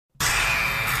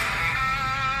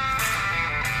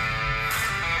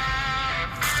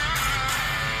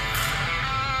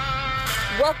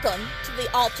Welcome to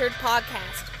the Altered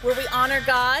Podcast, where we honor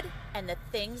God and the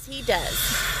things He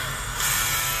does.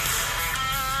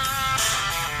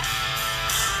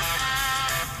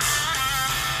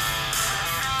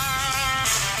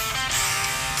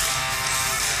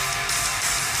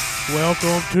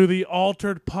 Welcome to the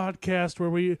Altered Podcast, where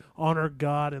we honor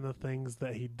God and the things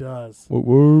that He does.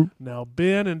 Woo-woo. Now,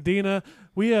 Ben and Dina,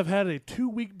 we have had a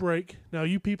 2-week break. Now,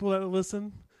 you people that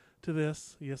listen to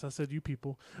this, yes, I said you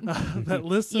people, that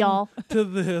listen Y'all. to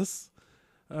this,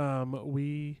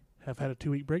 we have had a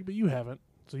 2-week break, but you haven't.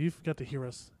 So you've got to hear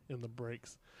us in the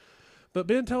breaks. But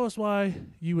Ben, tell us why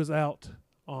you was out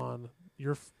on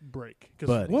your break.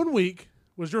 Because 1 week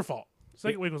was your fault.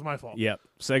 Second week was my fault. Yep.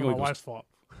 Second Or week my was wife's fault.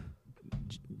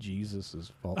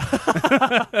 Jesus' fault.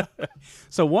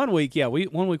 So 1 week, yeah,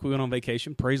 1 week we went on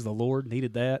vacation. Praise the Lord.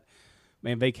 Needed that.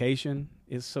 Man, vacation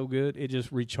is so good. It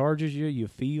just recharges you. You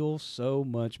feel so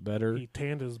much better. He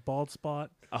tanned his bald spot.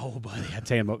 Oh, buddy, I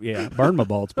tanned burned my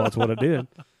bald spot's what I did.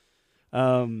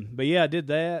 But yeah, I did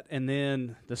that. And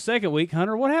then the second week,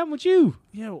 Hunter, what happened with you?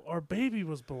 Yeah, our baby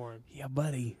was born. Yeah,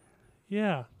 buddy.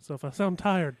 Yeah, so if I sound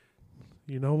tired,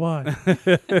 you know why.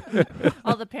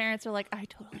 All the parents are like, I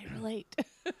totally relate.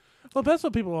 Well, that's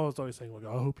what people always saying. Like,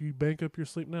 I hope you bank up your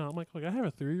sleep now. I'm like, I have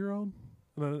a 3-year-old,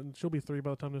 and she'll be 3 by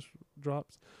the time this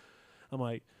drops. I'm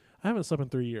like, I haven't slept in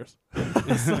 3 years.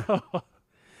 So,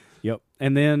 Yep.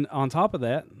 And then on top of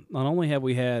that, not only have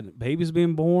we had babies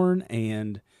being born,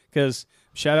 and because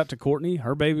shout out to Courtney,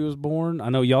 her baby was born. I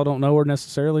know y'all don't know her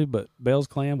necessarily, but Bell's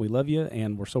Clan, we love you,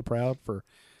 and we're so proud for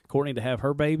Courtney to have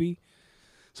her baby.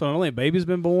 So not only a baby's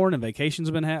been born and vacations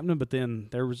have been happening, but then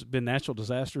there's been natural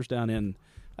disasters down in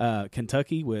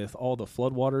Kentucky with all the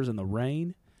floodwaters and the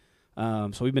rain.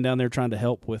 So we've been down there trying to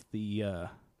help with the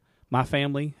my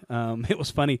family. It was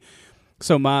funny.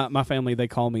 So my family, they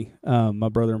call me, my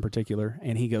brother in particular,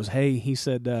 and he goes, hey, he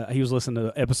said he was listening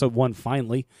to episode 1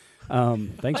 finally.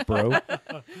 Thanks, bro.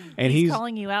 And he's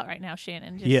calling you out right now,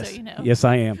 Shannon, just so you know. Yes,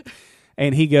 I am.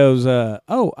 And he goes,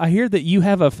 oh, I hear that you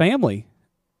have a family.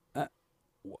 I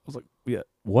was like, yeah,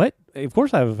 what? Of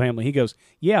course I have a family. He goes,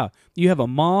 yeah, you have a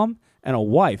mom and a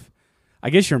wife.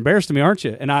 I guess you're embarrassed of me, aren't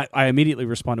you? And I immediately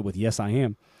responded with, yes, I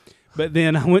am. But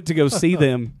then I went to go see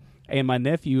them, and my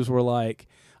nephews were like,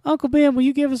 Uncle Ben, will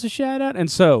you give us a shout-out? And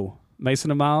so,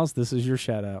 Mason and Miles, this is your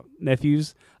shout-out.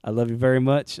 Nephews, I love you very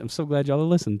much. I'm so glad y'all are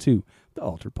listening to the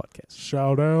Altered Podcast.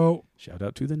 shout out. Shout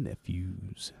out to the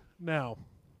nephews. Now,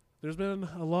 there's been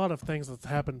a lot of things that's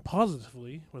happened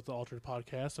positively with the Altered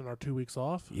Podcast in our 2 weeks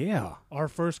off. Yeah. Our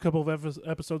first couple of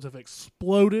episodes have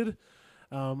exploded,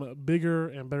 bigger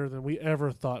and better than we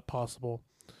ever thought possible.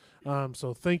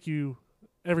 So thank you,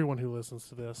 everyone who listens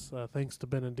to this. Thanks to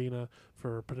Ben and Dina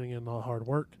for putting in all the hard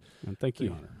work. And thank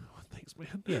you, Hunter. Thanks,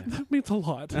 man. Yeah. That means a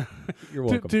lot. You're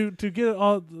welcome. To get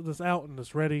all this out and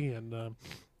this ready, and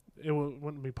it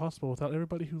wouldn't be possible without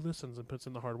everybody who listens and puts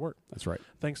in the hard work. That's right.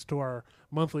 Thanks to our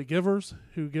monthly givers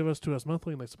who give us to us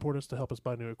monthly, and they support us to help us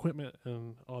buy new equipment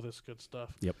and all this good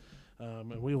stuff. Yep.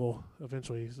 And we will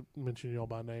eventually mention you all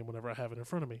by name whenever I have it in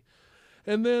front of me.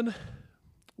 And then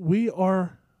we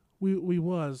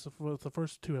was for the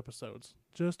first 2 episodes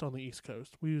just on the East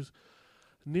Coast. We was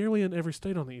nearly in every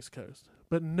state on the East Coast,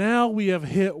 but now we have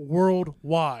hit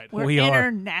worldwide. We're We are.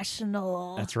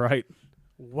 international. That's right.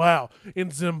 Wow! In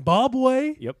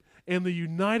Zimbabwe, Yep. and the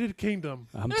United Kingdom.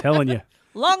 I'm telling you.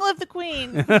 Long live the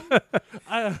Queen.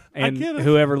 I And get it.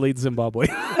 whoever leads Zimbabwe.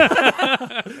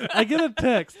 I get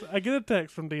a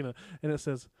text from Dina, and it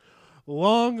says,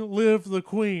 "Long live the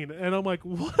Queen." And I'm like,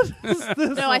 "What is this?"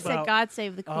 No, about? I said God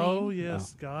save the Queen. Oh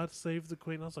yes, God save the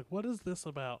Queen. I was like, "What is this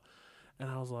about?" And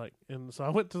I was like, and so I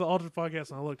went to the Altered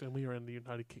Podcast and I looked, and we were in the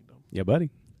United Kingdom, Yeah, buddy.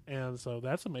 and so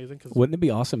that's amazing because Wouldn't it be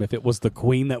awesome if it was the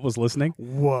Queen that was listening?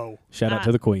 whoa, Shout out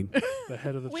to the Queen. the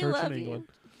head of the We church love in you. England.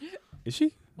 Is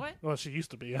she? What? Well, she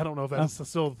used to be. I don't know if that's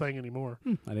still a thing anymore.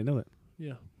 I didn't know that.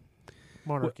 Yeah,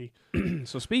 monarchy.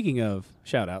 So speaking of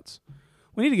shout outs,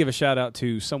 we need to give a shout out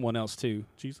to someone else too.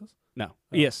 Jesus. No.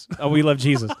 Yes. Oh, we love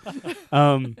Jesus.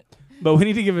 But we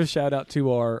need to give a shout out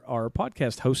to our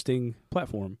podcast hosting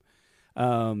platform.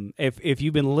 If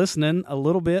you've been listening a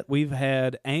little bit, we've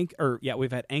had Anchor.fm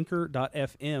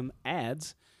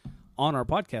ads on our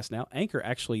podcast now. Anchor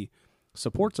actually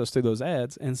supports us through those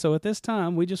ads. And so at this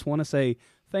time, we just want to say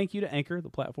thank you to Anchor, the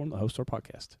platform that hosts our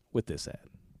podcast, with this ad.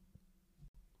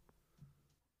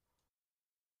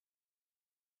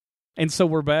 And so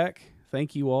we're back.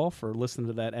 Thank you all for listening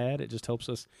to that ad. It just helps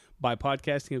us buy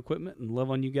podcasting equipment and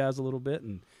love on you guys a little bit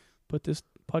and put this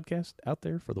podcast out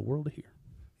there for the world to hear.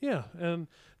 Yeah, and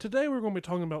today we're going to be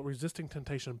talking about Resisting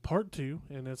Temptation Part 2,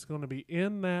 and it's going to be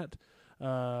in that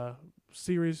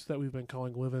series that we've been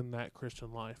calling Living That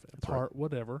Christian Life, That's part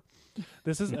whatever.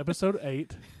 This is episode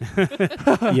 8.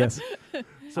 Yes.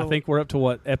 So I think we're up to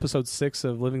what, episode 6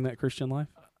 of Living That Christian Life?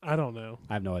 I don't know.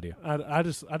 I have no idea. I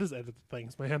just edit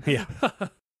things, man. Yeah.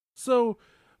 So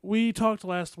we talked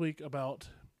last week about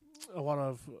a lot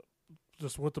of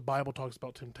just what the Bible talks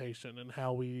about temptation and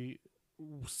how we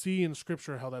see in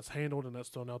Scripture how that's handled and that's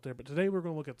thrown out there. But today we're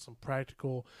going to look at some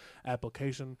practical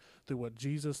application through what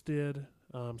Jesus did.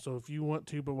 So if you want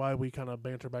to, but why we kind of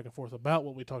banter back and forth about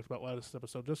what we talked about last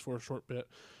episode, just for a short bit,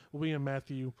 we'll be in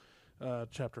Matthew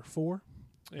chapter 4,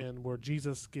 and where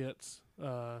Jesus gets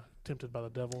tempted by the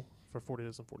devil for 40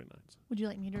 days and 40 nights. Would you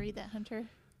like me to read that, Hunter?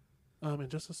 In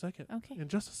just a second. Okay. In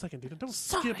just a second, Dina. Don't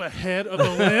Sorry. skip ahead of the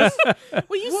list.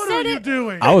 Well, you What said are you it.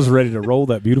 doing? I was ready to roll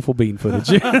that beautiful bean footage.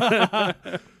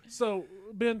 So,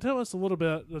 Ben, tell us a little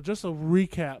bit, just a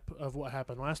recap of what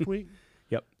happened last week.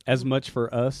 Yep. As much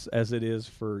for us as it is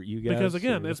for you guys. Because,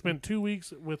 again, or- it's been 2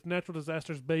 weeks with natural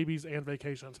disasters, babies, and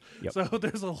vacations. Yep. So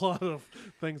there's a lot of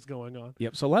things going on.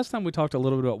 Yep. So last time we talked a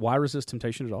little bit about why resist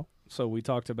temptation at all. So we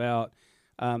talked about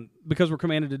because we're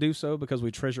commanded to do so, because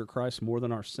we treasure Christ more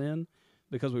than our sin,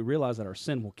 because we realize that our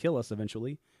sin will kill us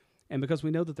eventually, and because we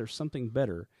know that there's something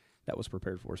better that was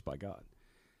prepared for us by God.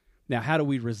 Now, how do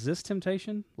we resist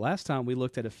temptation? Last time we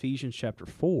looked at Ephesians chapter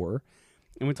 4,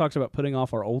 and we talked about putting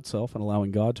off our old self and allowing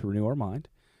God to renew our mind.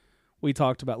 We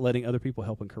talked about letting other people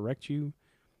help and correct you.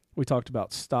 We talked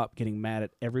about stop getting mad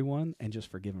at everyone and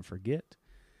just forgive and forget.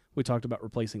 We talked about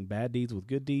replacing bad deeds with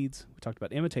good deeds. We talked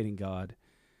about imitating God,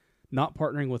 not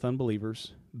partnering with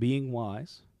unbelievers, being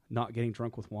wise, not getting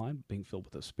drunk with wine, being filled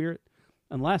with the Spirit,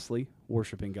 and lastly,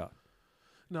 worshiping God.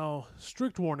 Now,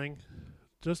 strict warning,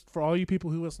 just for all you people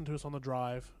who listen to us on the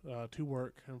drive to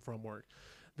work and from work,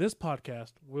 this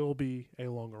podcast will be a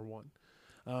longer one.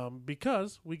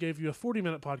 Because we gave you a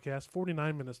 40-minute podcast,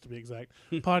 49 minutes to be exact,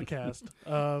 podcast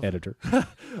of Editor.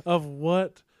 of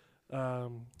what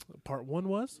part 1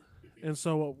 was. And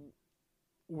so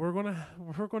we're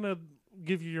gonna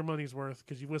give you your money's worth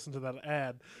because you listened to that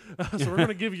ad. So we're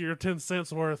gonna give you your 10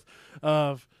 cents worth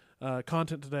of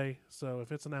content today. So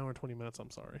if it's an hour and 20 minutes,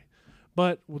 I'm sorry.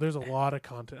 But there's a lot of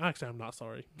content. Actually, I'm not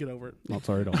sorry. Get over it. Not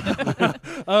sorry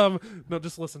at all. No,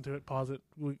 just listen to it. Pause it.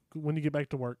 When you get back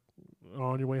to work or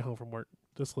on your way home from work,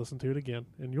 just listen to it again,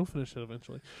 and you'll finish it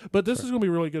eventually. But this is going to be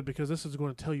really good because this is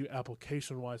going to tell you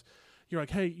application-wise. You're like,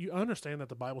 hey, you understand that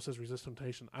the Bible says resist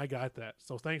temptation. I got that.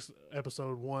 So thanks,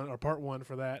 episode 1 or part 1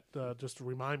 for that, just to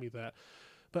remind me that.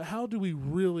 But how do we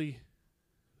really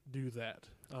do that?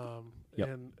 Yep.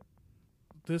 And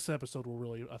this episode will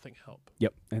really, I think, help.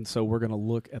 Yep. And so we're going to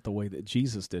look at the way that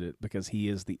Jesus did it because he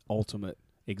is the ultimate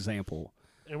example.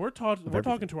 And we're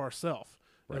talking to ourselves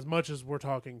Right. as much as we're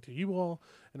talking to you all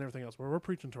and everything else. Where we're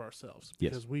preaching to ourselves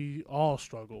Yes. because we all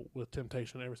struggle with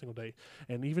temptation every single day,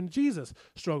 and even Jesus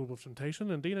struggled with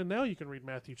temptation. And Dina, now you can read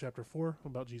Matthew chapter 4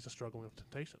 about Jesus struggling with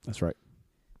temptation. That's right.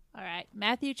 All right,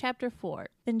 Matthew chapter 4.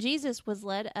 Then Jesus was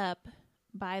led up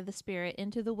by the Spirit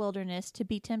into the wilderness to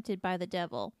be tempted by the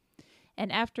devil.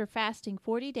 And after fasting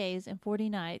 40 days and 40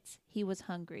 nights, he was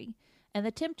hungry. And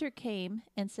the tempter came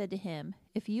and said to him,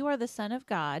 If you are the Son of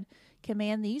God,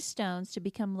 command these stones to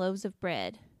become loaves of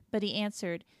bread. But he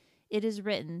answered, It is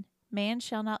written, Man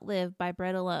shall not live by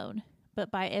bread alone,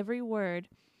 but by every word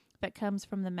that comes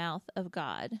from the mouth of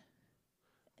God.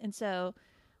 And so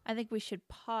I think we should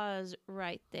pause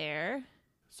right there.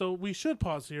 So we should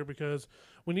pause here because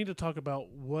we need to talk about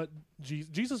what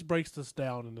Jesus breaks this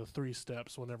down into 3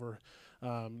 steps whenever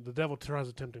the devil tries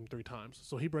to tempt him 3 times.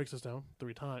 So he breaks this down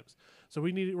 3 times. So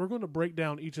we're going to break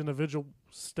down each individual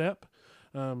step.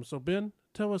 So Ben,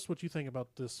 tell us what you think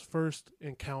about this first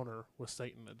encounter with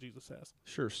Satan that Jesus has.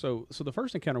 Sure. So the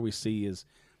first encounter we see is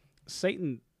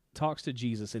Satan talks to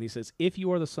Jesus and he says, If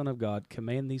you are the Son of God,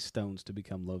 command these stones to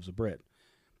become loaves of bread.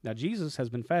 Now, Jesus has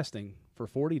been fasting for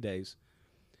 40 days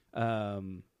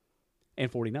and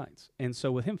 40 nights. And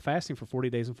so with him fasting for 40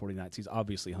 days and 40 nights, he's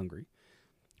obviously hungry.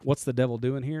 What's the devil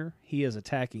doing here? He is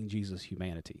attacking Jesus'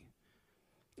 humanity.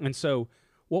 And so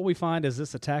what we find is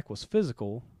this attack was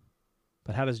physical,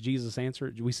 but how does Jesus answer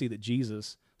it? We see that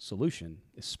Jesus' solution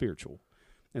is spiritual.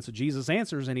 And so Jesus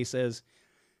answers and he says,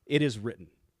 It is written.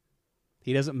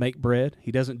 He doesn't make bread.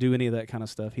 He doesn't do any of that kind of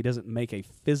stuff. He doesn't make a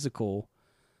physical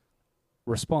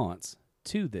response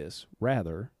to this.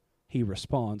 Rather, he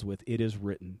responds with, It is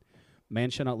written. Man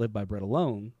shall not live by bread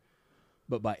alone,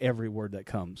 but by every word that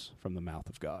comes from the mouth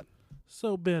of God.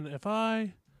 So Ben, if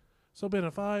I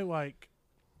like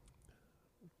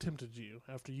tempted you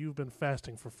after you've been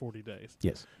fasting for 40 days,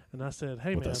 Yes. and I said,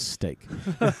 "Hey With man, a steak.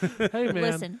 hey man,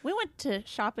 Listen, we went to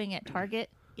shopping at Target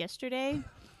yesterday,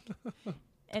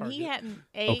 and he Target. hadn't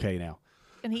ate. Okay, now.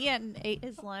 And he hadn't ate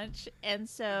his lunch, and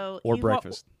so Or he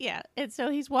breakfast. and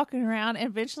so he's walking around, and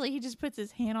eventually he just puts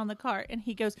his hand on the cart, and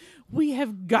he goes, "We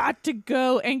have got to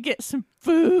go and get some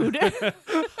food."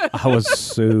 I was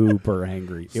super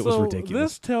angry. It was So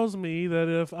ridiculous. This tells me that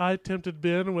if I tempted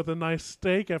Ben with a nice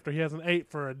steak after he hasn't ate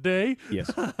for a day,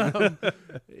 Yes.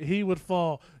 he would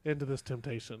fall into this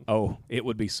temptation. Oh, it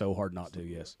would be so hard not to,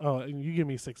 yes. Oh, and you give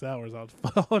me 6 hours, I'll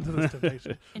fall into this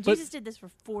temptation. And But- Jesus did this for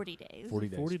 40 days. 40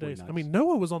 days. 40 days. 40 I mean,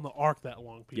 Noah was on the ark that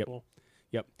long, people.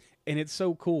 Yep. And it's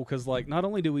so cool because, like, not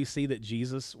only do we see that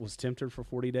Jesus was tempted for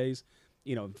 40 days,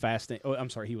 fasting. Oh, I'm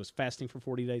sorry. He was fasting for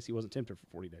 40 days. He wasn't tempted for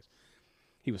 40 days.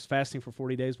 He was fasting for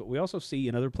 40 days. But we also see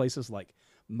in other places like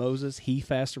Moses, he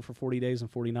fasted for 40 days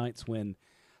and 40 nights when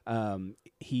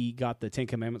he got the 10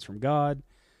 Commandments from God.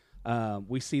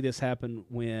 We see this happen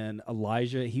when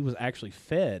Elijah, he was actually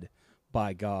fed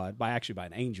by God, by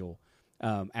an angel,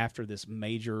 after this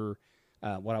major,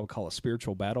 what I would call a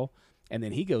spiritual battle. And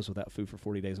then he goes without food for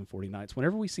 40 days and 40 nights.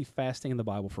 Whenever we see fasting in the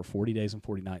Bible for 40 days and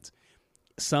 40 nights,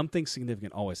 something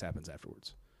significant always happens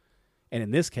afterwards. And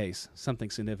in this case, something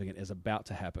significant is about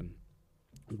to happen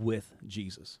with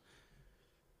Jesus.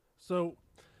 So,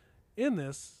 in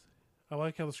this, I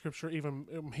like how the scripture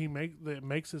it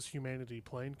makes his humanity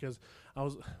plain, because I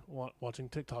was watching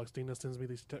TikToks. Dina sends me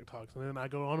these TikToks, and then I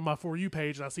go onto my For You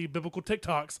page and I see biblical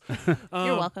TikToks.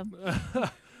 You're welcome.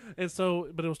 And so,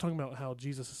 but it was talking about how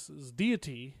Jesus'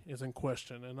 deity is in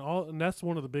question, and that's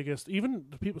one of the biggest. Even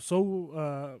the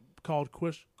people called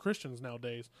Christians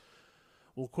nowadays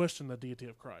will question the deity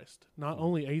of Christ. Not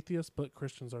only atheists, but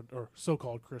Christians or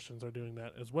so-called Christians are doing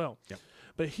that as well. Yep.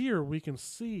 But here we can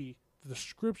see the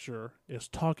scripture is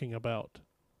talking about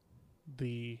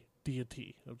the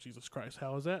deity of Jesus Christ.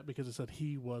 How is that? Because it said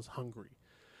he was hungry.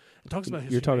 It talks about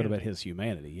his You're talking humanity. about his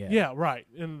humanity, yeah. Yeah, right.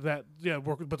 And that,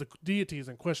 but the deity is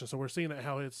in question. So we're seeing that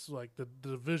how it's like the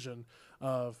division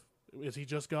of, is he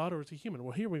just God or is he human?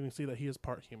 Well, here we can see that he is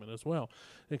part human as well,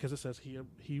 because it says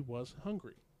he was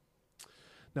hungry.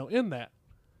 Now, in that,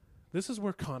 this is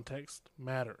where context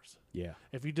matters. Yeah.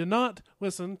 If you did not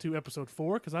listen to episode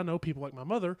 4, because I know people like my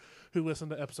mother who listened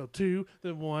to episode 2,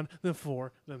 then 1, then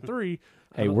 4, then 3.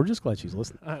 Hey, we're just glad she's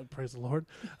listening. Praise the Lord.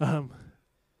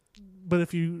 But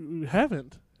if you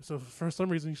haven't, so for some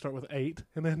reason you start with 8,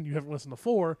 and then you haven't listened to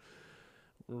 4,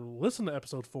 listen to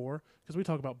episode 4, because we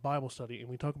talk about Bible study, and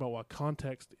we talk about why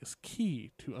context is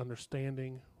key to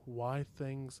understanding why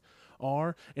things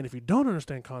are. And if you don't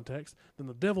understand context, then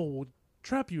the devil will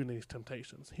trap you in these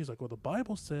temptations. He's like, well, the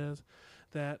Bible says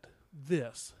that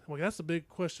this. Well, that's the big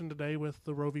question today with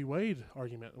the Roe v. Wade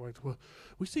argument. Like, well,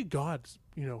 we see God,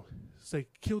 say,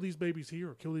 kill these babies here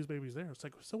or kill these babies there. It's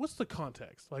like, so what's the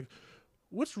context? Like,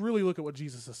 let's really look at what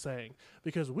Jesus is saying,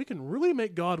 because we can really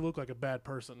make God look like a bad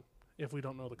person if we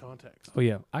don't know the context. Oh,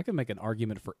 yeah. I can make an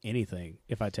argument for anything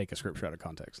if I take a scripture out of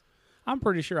context. I'm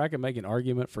pretty sure I can make an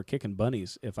argument for kicking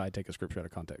bunnies if I take a scripture out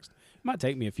of context. It might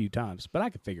take me a few times, but I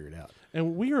can figure it out.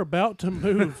 And we are about to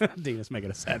move. Dina's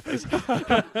making a sad face.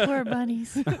 Poor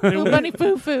bunnies. Little bunny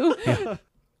foo-foo.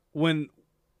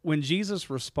 When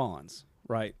Jesus responds,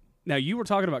 right? Now, you were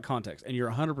talking about context, and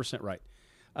you're 100% right.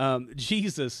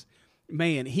 Jesus,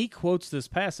 man, he quotes this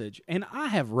passage, and I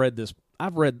have read this.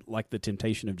 I've read, like, The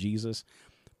Temptation of Jesus,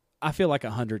 I feel like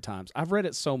 100 times. I've read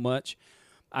it so much,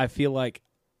 I feel like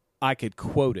I could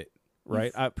quote it,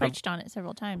 right? I've preached on it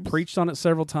several times. Preached on it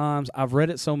several times. I've read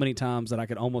it so many times that I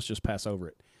could almost just pass over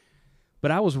it.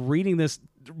 But I was reading this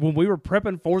when we were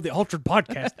prepping for the Altered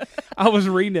podcast. I was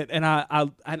reading it, and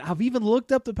I've even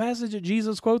looked up the passage that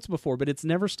Jesus quotes before, but it's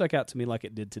never stuck out to me like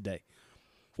it did today.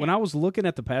 When I was looking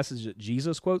at the passage that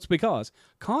Jesus quotes, because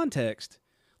context,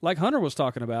 like Hunter was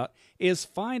talking about, is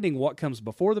finding what comes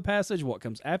before the passage, what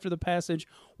comes after the passage.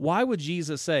 Why would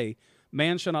Jesus say,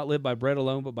 man shall not live by bread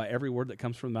alone, but by every word that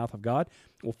comes from the mouth of God?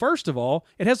 Well, first of all,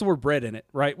 it has the word bread in it,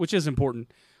 right? Which is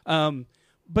important.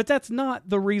 But that's not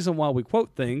the reason why we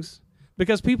quote things,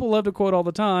 because people love to quote all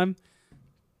the time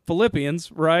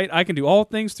Philippians, right? I can do all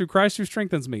things through Christ who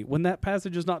strengthens me. When that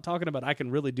passage is not talking about I can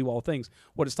really do all things,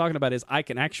 what it's talking about is I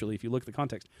can actually, if you look at the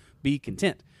context, be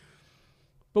content.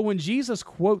 But when Jesus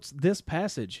quotes this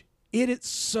passage, it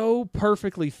so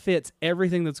perfectly fits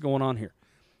everything that's going on here.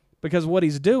 Because what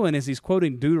he's doing is he's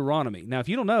quoting Deuteronomy. Now, if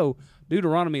you don't know,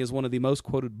 Deuteronomy is one of the most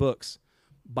quoted books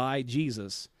by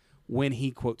Jesus when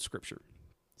he quotes Scripture.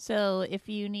 So if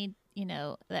you need,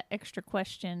 that extra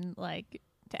question, like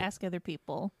to ask other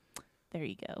people, there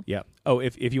you go. Yeah. Oh,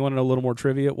 if you want to know a little more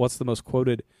trivia, what's the most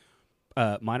quoted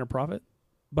minor prophet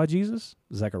by Jesus?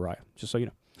 Zechariah, just so you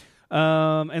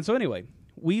know. And so anyway,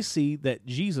 we see that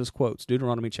Jesus quotes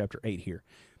Deuteronomy chapter 8 here.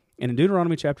 And in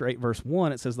Deuteronomy chapter 8, verse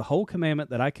 1, it says, the whole commandment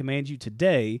that I command you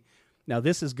today, now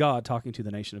this is God talking to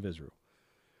the nation of Israel.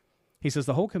 He says,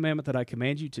 the whole commandment that I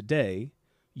command you today,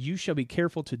 you shall be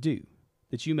careful to do,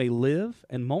 that you may live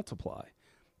and multiply,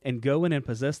 and go in and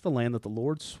possess the land that the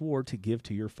Lord swore to give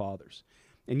to your fathers.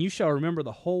 And you shall remember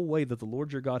the whole way that the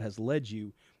Lord your God has led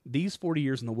you these 40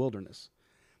 years in the wilderness,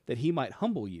 that he might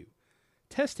humble you,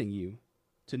 testing you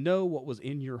to know what was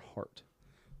in your heart,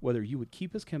 whether you would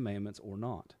keep his commandments or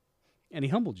not. And he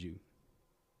humbled you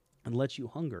and let you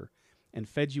hunger and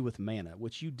fed you with manna,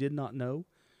 which you did not know,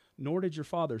 nor did your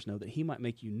fathers know, that he might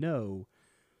make you know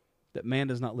that man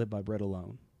does not live by bread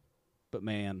alone, but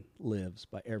man lives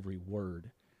by every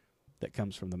word that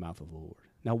comes from the mouth of the Lord.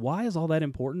 Now, why is all that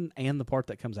important, and the part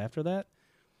that comes after that?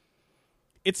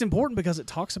 It's important because it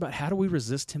talks about how do we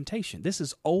resist temptation. This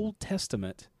is Old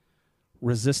Testament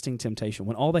resisting temptation,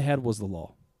 when all they had was the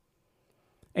law.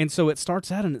 And so it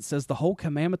starts out and it says, the whole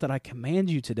commandment that I command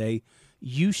you today,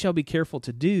 you shall be careful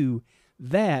to do,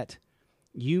 that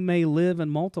you may live and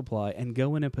multiply and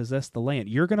go in and possess the land.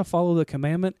 You're going to follow the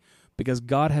commandment because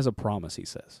God has a promise, he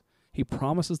says. He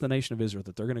promises the nation of Israel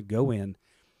that they're going to go in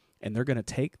and they're going to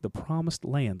take the promised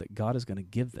land that God is going to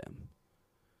give them.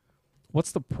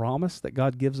 What's the promise that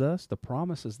God gives us? The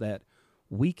promise is that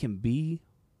we can be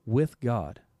with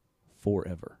God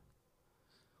forever.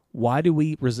 Why do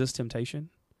we resist temptation?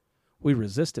 We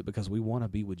resist it because we want to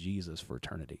be with Jesus for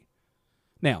eternity.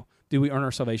 Now, do we earn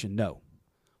our salvation? No.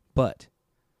 But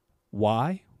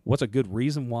why? What's a good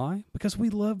reason why? Because we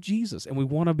love Jesus and we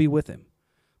want to be with him.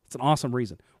 It's an awesome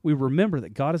reason. We remember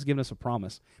that God has given us a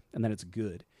promise and that it's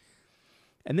good.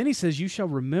 And then he says, you shall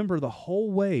remember the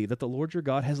whole way that the Lord your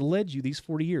God has led you these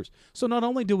 40 years. So not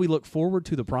only do we look forward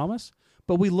to the promise,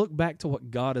 but we look back to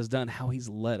what God has done, how he's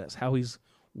led us, how he's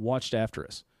watched after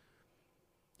us,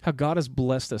 how God has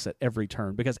blessed us at every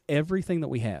turn, because everything that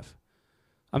we have,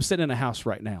 I'm sitting in a house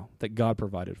right now that God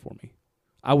provided for me.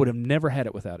 I would have never had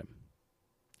it without him.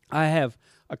 I have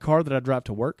a car that I drive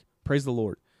to work, praise the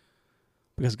Lord,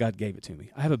 because God gave it to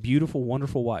me. I have a beautiful,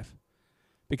 wonderful wife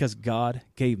because God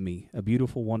gave me a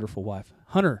beautiful, wonderful wife.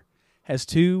 Hunter has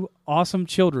 2 awesome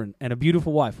children and a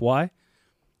beautiful wife. Why?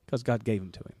 Because God gave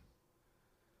them to him.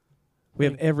 We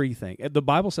have everything. The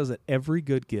Bible says that every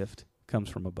good gift comes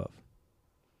from above.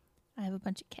 I have a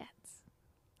bunch of cats.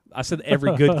 I said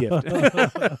every good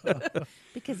gift.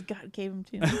 Because God gave them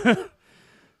to me.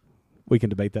 We can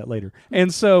debate that later.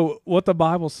 And so what the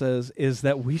Bible says is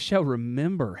that we shall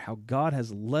remember how God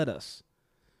has led us.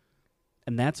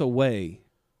 And that's a way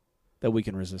that we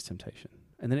can resist temptation.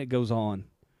 And then it goes on.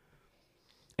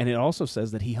 And it also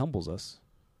says that he humbles us.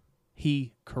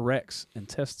 He corrects and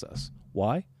tests us.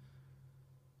 Why?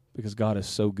 Because God is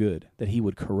so good that he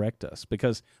would correct us.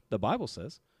 Because the Bible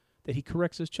says that he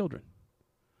corrects his children.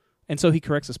 And so he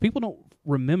corrects us. People don't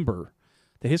remember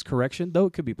that his correction, though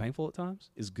it could be painful at times,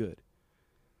 is good.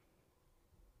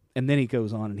 And then he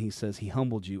goes on and he says, he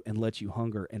humbled you and let you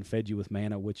hunger and fed you with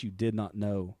manna, which you did not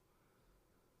know,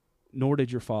 nor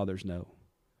did your fathers know,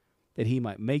 that he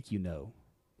might make you know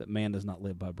that man does not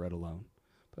live by bread alone,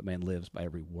 but man lives by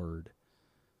every word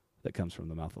that comes from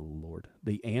the mouth of the Lord.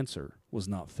 The answer was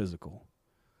not physical.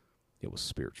 It was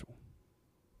spiritual.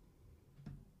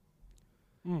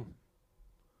 Mm.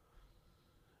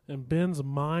 And Ben's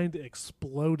mind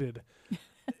exploded.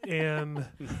 and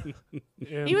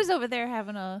He was over there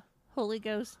having a Holy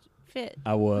Ghost fit.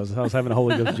 I was having a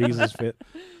Holy Ghost Jesus fit.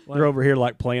 Wow. They're over here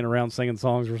like playing around singing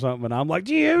songs or something, and I'm like,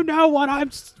 do you know what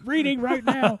I'm reading right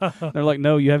now? They're like,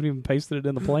 no, you haven't even pasted it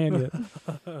in the plan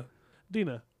yet.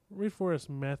 Dina, read for us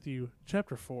Matthew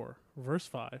chapter 4, verse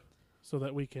 5, so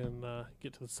that we can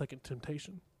get to the second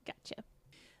temptation. Gotcha.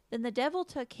 Then the devil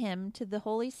took him to the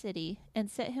holy city and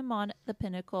set him on the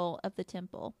pinnacle of the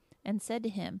temple and said to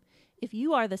him, if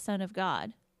you are the Son of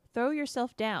God, throw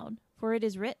yourself down, for it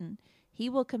is written, he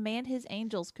will command his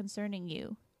angels concerning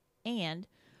you, and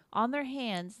on their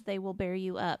hands they will bear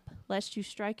you up, lest you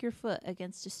strike your foot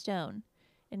against a stone.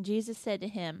 And Jesus said to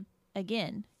him,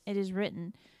 again, it is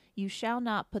written, you shall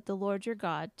not put the Lord your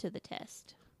God to the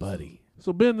test. Buddy.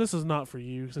 So, Ben, this is not for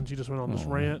you since you just went on this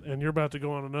rant, and you're about to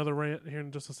go on another rant here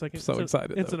in just a second. So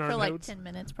excited, It's though. in our For like notes. 10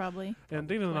 minutes, probably. And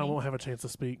Dina and I won't have a chance to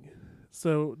speak.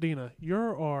 So, Dina,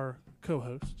 you're our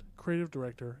co-host, creative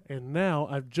director, and now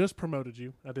I've just promoted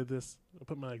you. I did this. I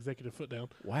put my executive foot down.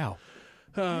 Wow.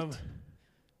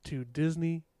 To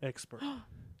Disney expert.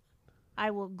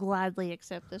 I will gladly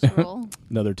accept this role.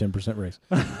 Another 10% raise.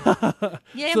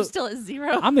 Yeah, So- I'm still at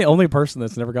 0. I'm the only person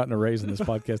that's never gotten a raise in this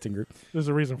podcasting group. There's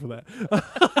a reason for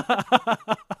that.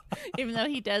 Even though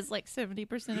he does like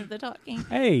 70% of the talking.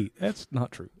 Hey, that's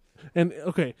not true. And,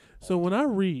 okay, so when I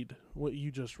read what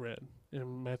you just read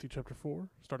in Matthew chapter 4,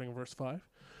 starting in verse 5,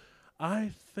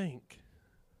 I think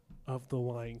of The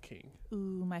Lion King.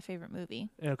 Ooh, my favorite movie.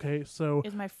 Okay, so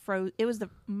It was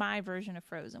my version of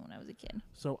Frozen when I was a kid.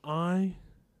 So I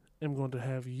am going to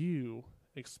have you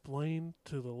explain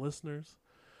to the listeners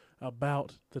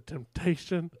about the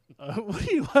temptation. What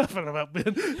are you laughing about,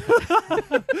 Ben?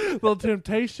 The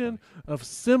temptation of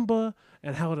Simba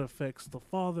and how it affects the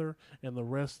father and the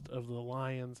rest of the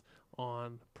lions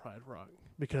on Pride Rock.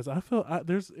 Because I feel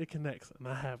it connects, and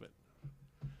I have it.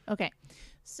 Okay.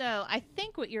 So I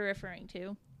think what you're referring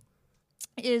to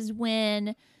is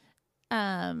when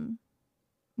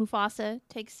Mufasa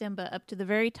takes Simba up to the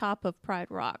very top of Pride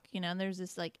Rock, and there's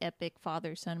this like epic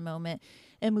father-son moment,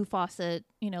 and Mufasa,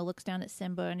 looks down at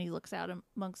Simba, and he looks out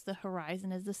amongst the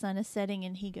horizon as the sun is setting,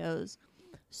 and he goes,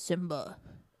 "Simba,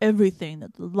 everything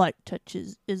that the light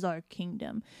touches is our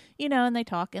kingdom," and they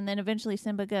talk, and then eventually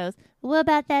Simba goes, "What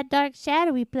about that dark,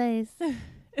 shadowy place?"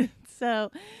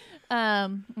 So,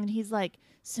 and he's like,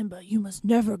 "Simba, you must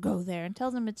never go there," and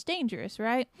tells him it's dangerous,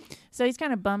 right? So he's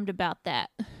kind of bummed about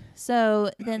that. So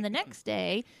then the next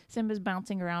day, Simba's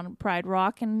bouncing around Pride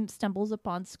Rock and stumbles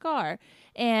upon Scar.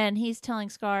 And he's telling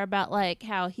Scar about, like,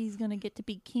 how he's going to get to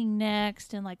be king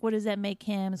next. And, like, what does that make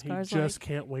him? And Scar's he just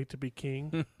can't wait to be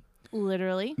king.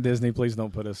 Literally. Disney, please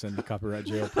don't put us into copyright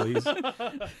jail, please.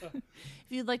 If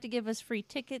you'd like to give us free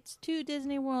tickets to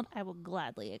Disney World, I will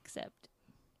gladly accept.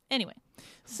 Anyway,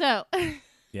 so...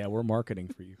 Yeah, we're marketing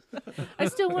for you. I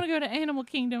still want to go to Animal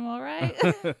Kingdom, all right?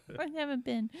 I haven't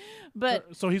been.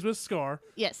 But so he's with Scar.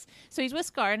 Yes. So he's with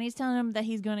Scar, and he's telling him that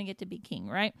he's going to get to be king,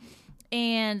 right?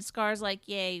 And Scar's like,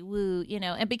 yay, woo,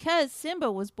 And because Simba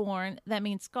was born, that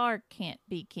means Scar can't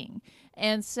be king.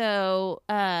 And so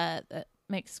that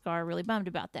makes Scar really bummed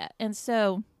about that. And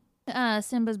so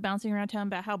Simba's bouncing around telling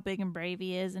about how big and brave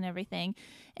he is and everything.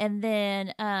 And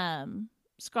then...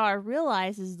 Scar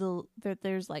realizes that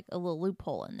there's like a little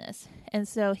loophole in this. And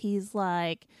so he's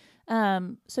like,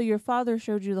 so your father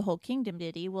showed you the whole kingdom,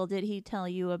 did he? Well, did he tell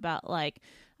you about like,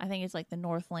 I think it's like the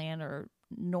Northland or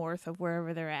north of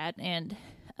wherever they're at? And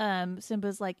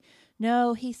Simba's like,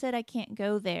 no, he said I can't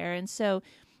go there. And so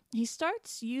he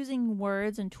starts using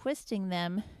words and twisting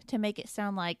them to make it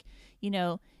sound like,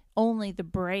 only the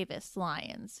bravest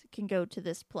lions can go to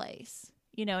this place.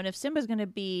 And if Simba's going to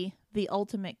be the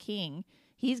ultimate king,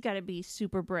 he's got to be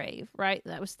super brave, right?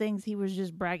 That was things he was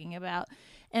just bragging about.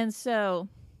 And so,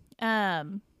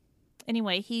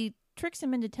 anyway, he tricks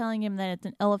him into telling him that it's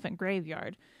an elephant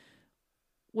graveyard,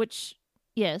 which,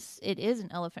 yes, it is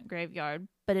an elephant graveyard,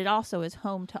 but it also is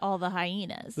home to all the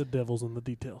hyenas. The devil's in the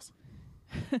details.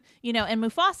 And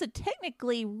Mufasa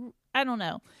technically, I don't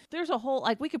know. There's a whole,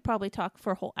 we could probably talk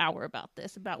for a whole hour about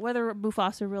this, about whether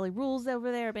Mufasa really rules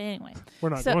over there. But anyway. We're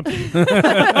not going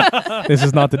to. This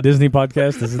is not the Disney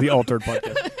podcast. This is the Altered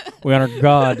podcast. We honor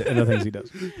God and the things he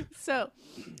does. So,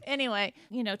 anyway,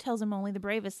 tells him only the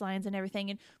bravest lions and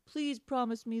everything. And please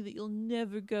promise me that you'll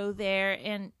never go there.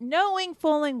 And knowing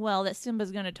full well that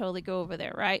Simba's going to totally go over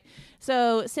there, right?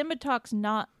 So, Simba talks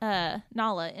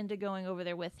Nala into going over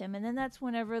there with him. And then that's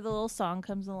whenever the little song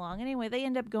comes along. Anyway, they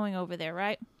end up going over there,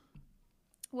 right?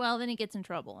 Well, then he gets in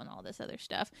trouble and all this other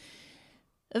stuff.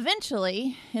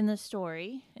 Eventually, in the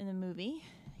story, in the movie,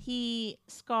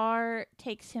 Scar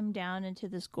takes him down into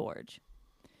this gorge.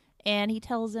 And he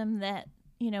tells him that,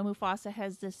 Mufasa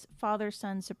has this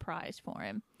father-son surprise for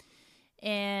him.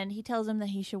 And he tells him that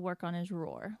he should work on his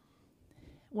roar.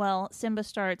 Well, Simba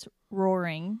starts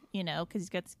roaring, because he's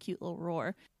got this cute little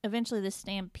roar. Eventually, this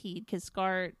stampede, because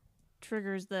Scar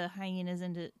triggers the hyenas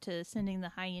into sending the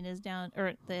hyenas down,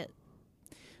 or the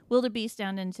wildebeest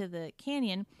down into the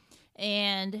canyon,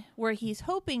 and where he's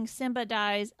hoping Simba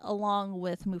dies along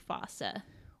with Mufasa.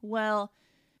 Well,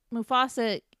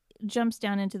 Mufasa jumps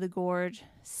down into the gorge,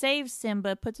 saves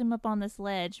Simba, puts him up on this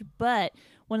ledge, but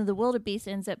one of the wildebeest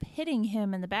ends up hitting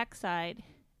him in the backside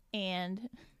and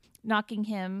knocking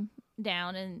him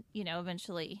down, and,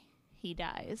 eventually he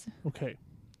dies. Okay,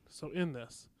 so in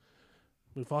this,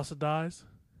 Mufasa dies,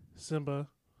 Simba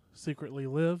secretly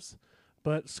lives,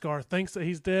 but Scar thinks that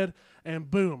he's dead,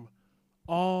 and boom,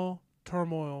 all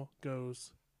turmoil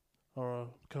comes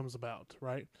about,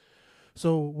 right?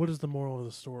 So what is the moral of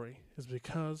the story? Is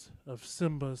because of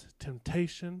Simba's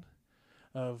temptation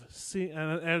of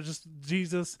and just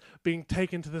Jesus being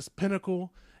taken to this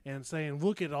pinnacle and saying,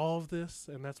 look at all of this,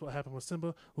 and that's what happened with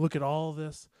Simba, look at all of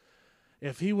this.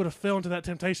 If he would have fell into that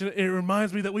temptation, it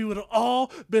reminds me that we would have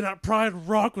all been at Pride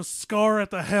Rock with Scar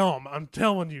at the helm. I'm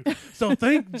telling you. So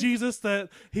thank Jesus that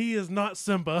he is not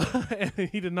Simba and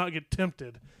he did not get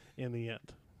tempted in the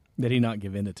end. Did he not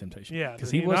give in to temptation? Yeah,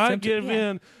 because did he was not tempted. give Yeah.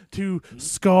 in to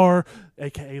Scar,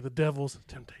 a.k.a. the devil's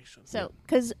temptation. So,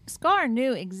 because Scar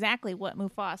knew exactly what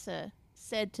Mufasa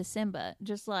said to Simba,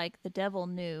 just like the devil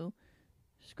knew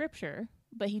Scripture,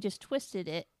 but he just twisted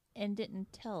it and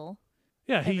didn't tell.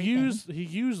 Yeah, he everything.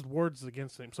 used words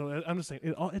against him. So I'm just saying,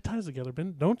 it ties together.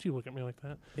 Ben, don't you look at me like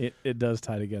that. It does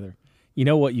tie together. You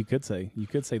know what you could say? You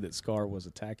could say that Scar was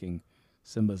attacking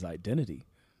Simba's identity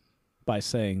by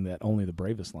saying that only the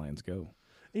bravest lions go.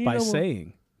 And you By know what?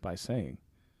 saying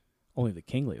only the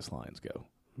kingliest lions go.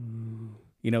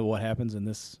 You know what happens in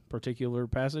this particular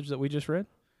passage that we just read?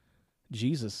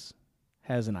 Jesus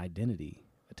has an identity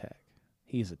attack.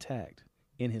 He is attacked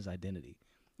in his identity.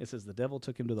 It says the devil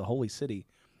took him to the holy city,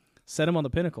 set him on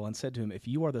the pinnacle, and said to him, if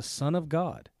you are the Son of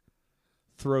God,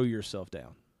 throw yourself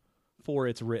down, for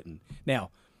it's written.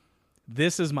 Now,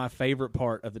 this is my favorite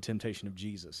part of the temptation of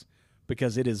Jesus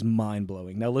because it is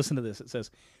mind-blowing. Now, listen to this. It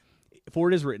says,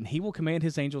 for it is written, he will command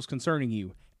his angels concerning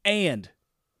you, and,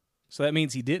 so that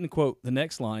means he didn't quote the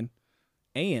next line,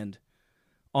 and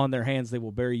on their hands they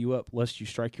will bear you up, lest you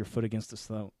strike your foot against a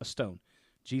stone.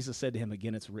 Jesus said to him,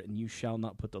 again, it's written, you shall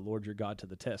not put the Lord your God to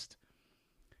the test.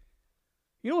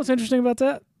 You know what's interesting about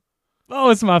that? Oh,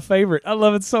 it's my favorite. I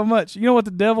love it so much. You know what the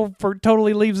devil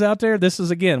totally leaves out there? This is,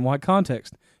 again, why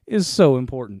context is so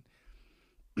important.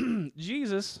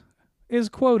 Jesus is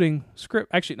quoting script.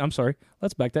 Actually, I'm sorry.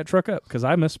 Let's back that truck up because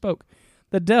I misspoke.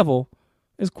 The devil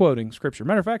is quoting Scripture.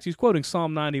 Matter of fact, he's quoting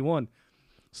Psalm 91.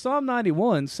 Psalm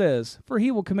 91 says, for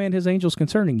he will command his angels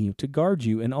concerning you to guard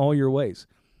you in all your ways.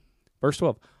 Verse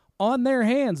 12, on their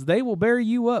hands they will bear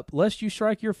you up, lest you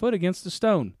strike your foot against a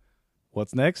stone.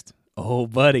 What's next? Oh,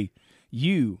 buddy,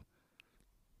 you,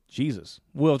 Jesus,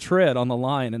 will tread on the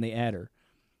lion and the adder,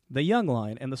 the young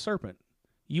lion and the serpent.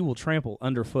 You will trample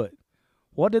underfoot.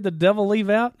 What did the devil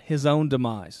leave out? His own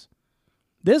demise.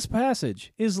 This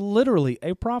passage is literally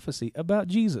a prophecy about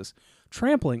Jesus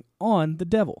trampling on the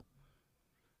devil.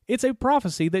 It's a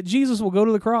prophecy that Jesus will go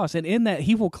to the cross, and in that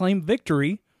he will claim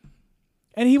victory,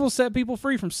 and he will set people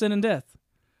free from sin and death.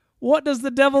 What does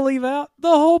the devil leave out? The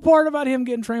whole part about him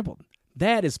getting trampled.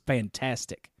 That is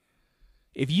fantastic.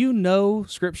 If you know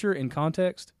Scripture in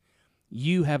context,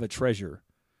 you have a treasure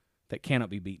that cannot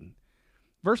be beaten.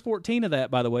 Verse 14 of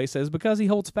that, by the way, says, because he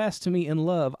holds fast to me in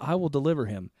love, I will deliver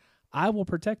him. I will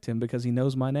protect him because he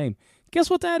knows my name. Guess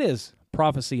what that is?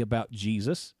 Prophecy about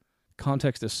Jesus.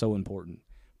 Context is so important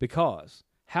because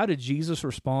how did Jesus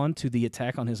respond to the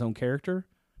attack on his own character?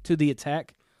 To the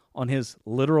attack on his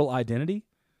literal identity?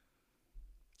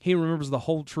 He remembers the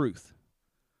whole truth.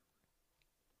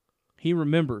 He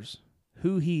remembers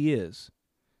who he is,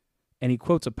 and he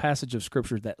quotes a passage of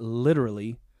Scripture that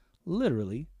literally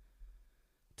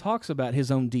talks about his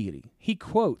own deity. He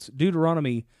quotes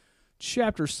Deuteronomy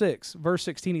chapter 6, verse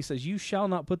 16. He says, you shall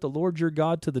not put the Lord your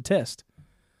God to the test.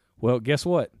 Well, guess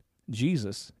what?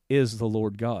 Jesus is the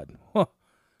Lord God. Huh,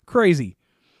 crazy.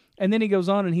 And then he goes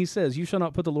on and he says, you shall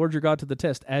not put the Lord your God to the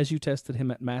test as you tested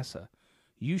him at Massah.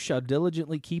 You shall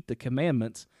diligently keep the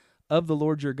commandments of the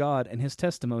Lord your God and his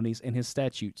testimonies and his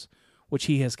statutes, which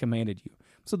he has commanded you.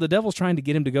 So the devil's trying to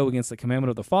get him to go against the commandment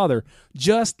of the Father,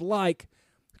 just like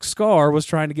Scar was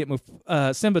trying to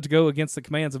get Simba to go against the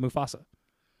commands of Mufasa.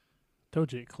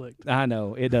 Told you it clicked. I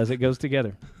know, it does. It goes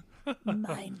together.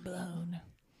 Mind blown.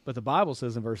 But the Bible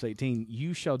says in verse 18,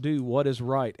 you shall do what is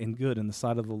right and good in the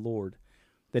sight of the Lord,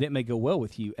 that it may go well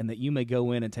with you, and that you may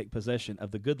go in and take possession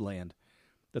of the good land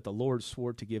that the Lord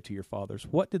swore to give to your fathers.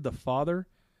 What did the Father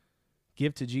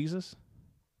give to Jesus?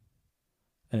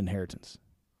 An inheritance.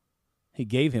 He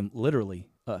gave him literally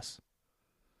us.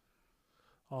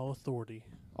 All authority.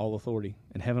 All authority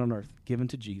in heaven and earth given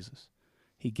to Jesus.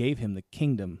 He gave him the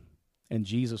kingdom, and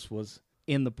Jesus was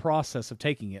in the process of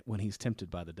taking it when he's tempted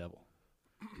by the devil.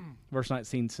 Verse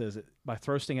 19 says, by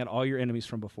thrusting out all your enemies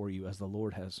from before you, as the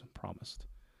Lord has promised.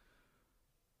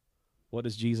 What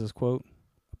does Jesus quote?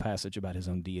 A passage about his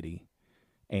own deity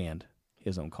and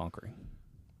his own conquering.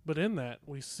 But in that,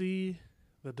 we see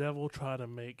the devil try to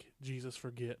make Jesus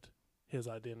forget his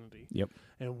identity. Yep.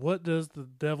 And what does the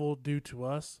devil do to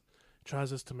us? He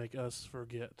tries us to make us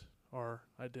forget our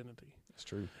identity. That's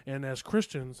true. And as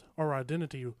Christians, our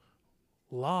identity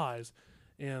lies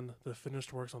in the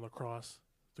finished works on the cross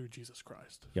through Jesus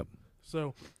Christ. Yep.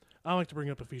 So I like to bring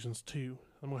up Ephesians 2.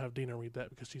 I'm going to have Dina read that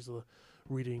because she's a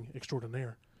reading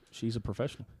extraordinaire. She's a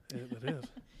professional. It is.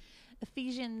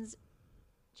 Ephesians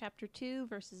chapter 2,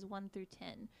 verses 1 through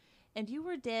 10. And you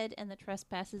were dead in the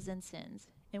trespasses and sins,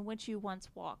 in which you once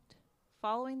walked,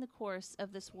 following the course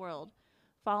of this world,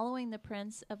 following the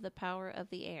prince of the power of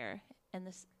the air, and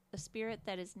the spirit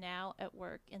that is now at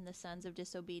work in the sons of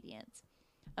disobedience,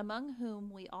 among whom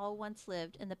we all once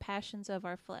lived in the passions of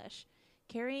our flesh,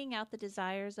 carrying out the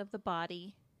desires of the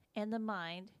body and the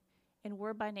mind, and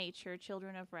were by nature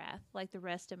children of wrath, like the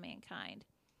rest of mankind.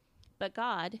 But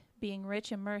God, being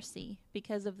rich in mercy,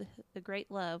 because of the great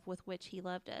love with which he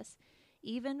loved us,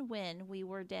 even when we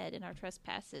were dead in our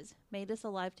trespasses, made us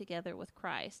alive together with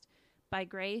Christ. By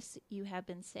grace you have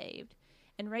been saved,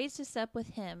 and raised us up with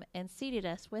him, and seated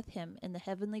us with him in the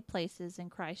heavenly places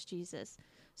in Christ Jesus,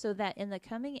 so that in the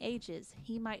coming ages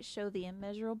he might show the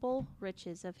immeasurable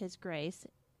riches of his grace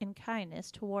and kindness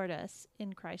toward us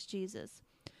in Christ Jesus.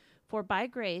 For by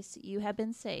grace you have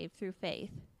been saved through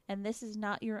faith, and this is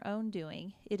not your own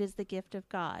doing, it is the gift of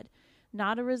God,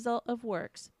 not a result of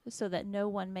works, so that no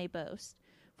one may boast.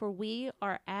 For we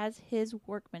are as his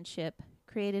workmanship,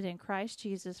 created in Christ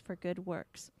Jesus for good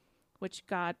works, which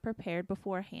God prepared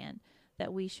beforehand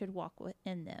that we should walk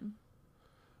in them.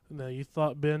 Now, you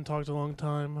thought Ben talked a long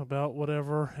time about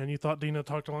whatever, and you thought Dina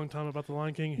talked a long time about the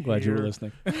Lion King. Glad you were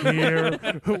listening.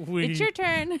 Here we It's your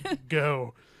turn.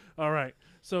 go. All right.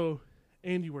 So,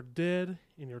 and you were dead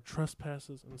in your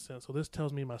trespasses and sins. So this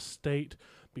tells me my state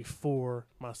before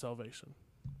my salvation,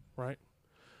 right?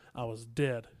 I was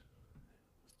dead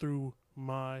through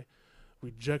my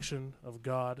rejection of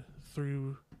God,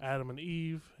 through Adam and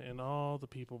Eve and all the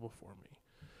people before me.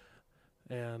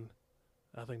 And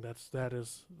I think that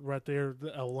is right there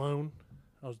alone.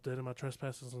 I was dead in my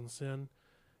trespasses and sin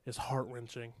is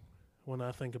heart-wrenching when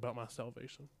I think about my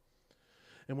salvation.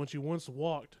 And once you once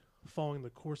walked following the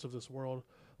course of this world,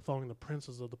 following the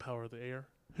princes of the power of the air,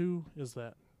 who is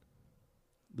that?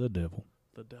 The devil.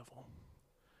 The devil.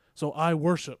 So I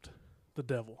worshipped the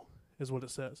devil, is what it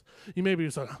says. You may be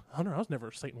just like, Hunter, I was never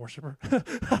a Satan worshiper.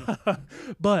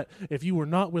 But if you were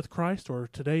not with Christ, or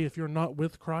today if you're not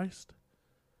with Christ,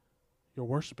 you're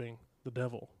worshiping the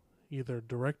devil, either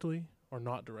directly or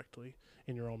not directly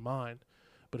in your own mind.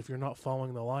 But if you're not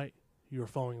following the light, you are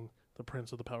following the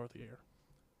prince of the power of the air.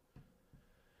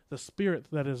 The spirit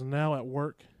that is now at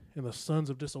work in the sons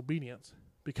of disobedience,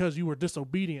 because you were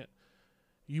disobedient,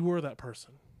 you were that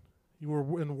person. You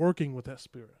were in working with that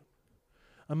spirit,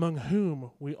 among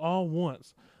whom we all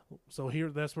once. So here,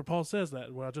 that's where Paul says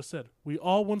that, what I just said. We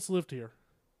all once lived here.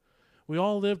 We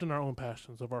all lived in our own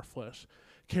passions of our flesh,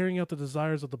 carrying out the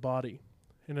desires of the body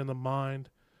and in the mind,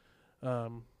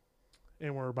 and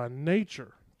were by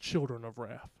nature children of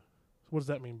wrath. What does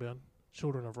that mean, Ben?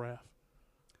 Children of wrath.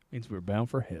 Means we're bound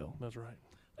for hell. That's right.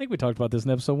 I think we talked about this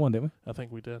in episode 1, didn't we? I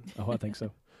think we did. Oh, I think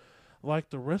so. Like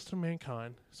the rest of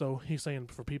mankind. So he's saying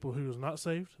for people who is not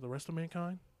saved, the rest of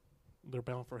mankind, they're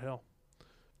bound for hell.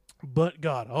 But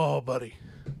God, oh buddy,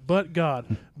 but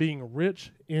God, being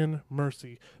rich in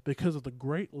mercy, because of the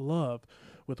great love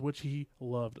with which he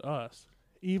loved us,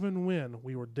 even when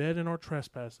we were dead in our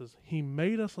trespasses, he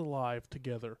made us alive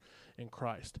together in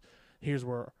Christ. Here's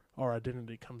where our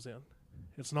identity comes in.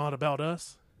 It's not about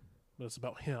us, but it's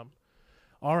about him.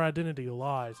 Our identity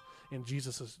lies in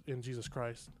Jesus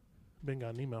Christ. Ben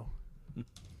got an email.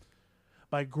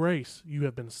 By grace you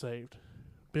have been saved.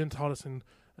 Ben taught us in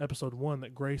episode 1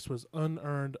 that grace was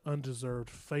unearned, undeserved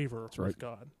favor with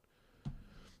God.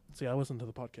 See, I listened to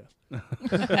the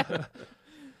podcast.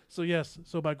 So yes,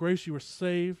 so by grace you were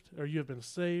saved, or you have been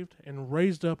saved, and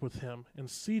raised up with him, and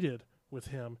seated with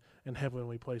him in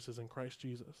heavenly places in Christ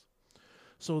Jesus,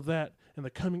 so that in the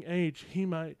coming age he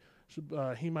might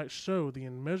show the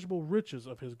immeasurable riches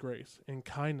of his grace and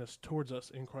kindness towards us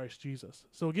in Christ Jesus.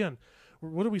 So again,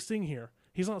 what are we seeing here?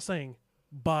 He's not saying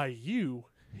by you,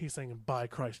 he's saying by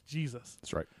Christ Jesus.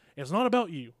 That's right. It's not about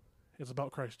you. It's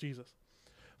about Christ Jesus.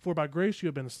 For by grace you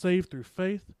have been saved through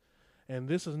faith, and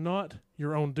this is not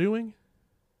your own doing.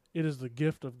 It is the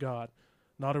gift of God,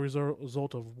 not a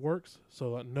result of works,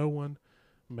 so that no one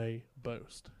may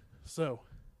boast. So,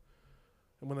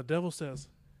 and when the devil says,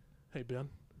 hey, Ben,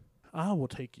 I will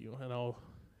take you and I'll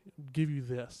give you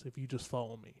this if you just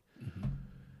follow me. Mm-hmm.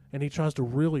 And he tries to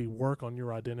really work on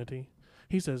your identity.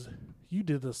 He says, you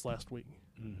did this last week.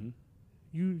 Mm-hmm.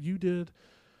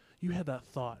 You had that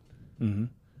thought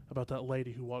about that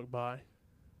lady who walked by.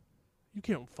 You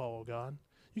can't follow God.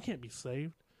 You can't be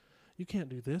saved. You can't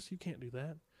do this. You can't do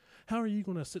that. How are you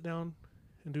going to sit down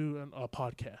and do a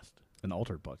podcast? An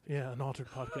altered podcast. Yeah, an altered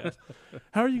podcast.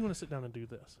 How are you going to sit down and do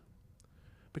this?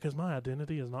 Because my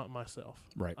identity is not myself.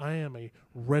 Right. I am a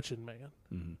wretched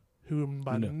man who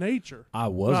by nature... I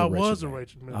was a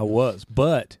wretched man. I was,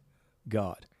 but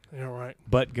God. Yeah, right.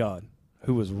 But God,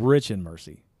 who was rich in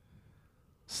mercy,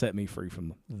 set me free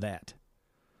from that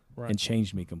and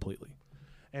changed me completely.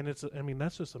 And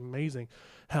that's just amazing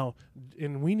how,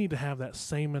 and we need to have that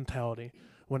same mentality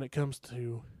when it comes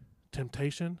to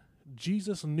temptation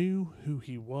Jesus knew who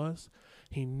he was.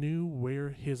 He knew where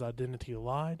his identity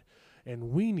lied.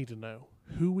 And we need to know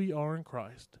who we are in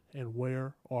Christ and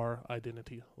where our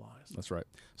identity lies. That's right.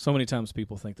 So many times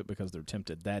people think that because they're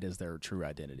tempted, that is their true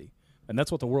identity. And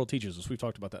that's what the world teaches us. We've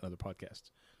talked about that in other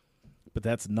podcasts. But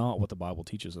that's not what the Bible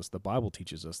teaches us. The Bible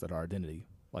teaches us that our identity,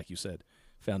 like you said,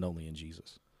 found only in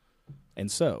Jesus. And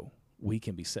so we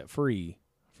can be set free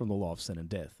from the law of sin and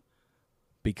death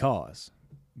because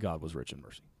God was rich in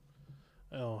mercy.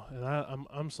 Oh, and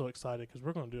I'm so excited because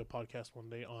we're going to do a podcast one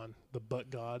day on the but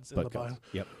gods in the Bible.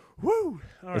 Yep. Woo!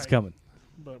 All It's right. coming.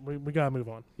 But we got to move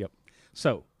on. Yep.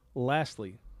 So,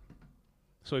 lastly,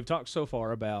 we've talked so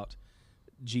far about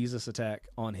Jesus' attack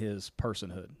on his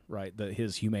personhood, right?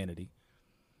 His humanity.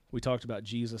 We talked about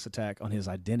Jesus' attack on his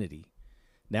identity.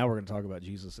 Now we're going to talk about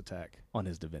Jesus' attack on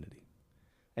his divinity.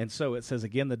 And so it says,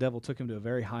 again, the devil took him to a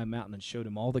very high mountain and showed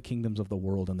him all the kingdoms of the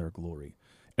world and their glory.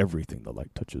 Everything the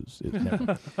light touches is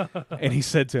now. And he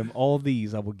said to him, all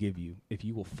these I will give you if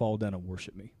you will fall down and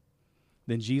worship me.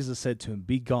 Then Jesus said to him,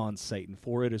 begone, Satan,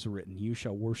 for it is written, you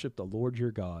shall worship the Lord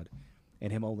your God,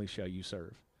 and him only shall you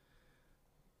serve.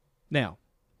 Now,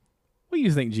 what do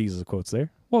you think Jesus quotes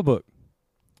there? What book?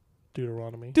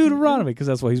 Deuteronomy. Deuteronomy, because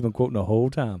that's what he's been quoting the whole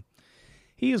time.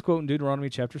 He is quoting Deuteronomy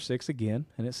chapter 6 again,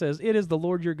 and it says, it is the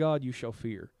Lord your God you shall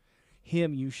fear.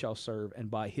 Him you shall serve, and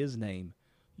by his name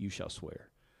you shall swear.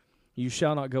 You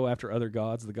shall not go after other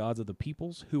gods, the gods of the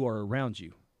peoples who are around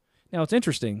you. Now, it's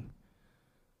interesting,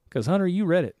 because, Hunter, you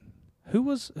read it.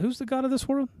 Who's the god of this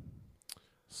world?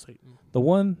 Satan. The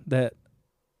one that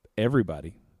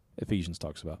everybody, Ephesians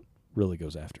talks about, really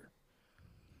goes after.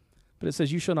 But it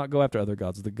says, you shall not go after other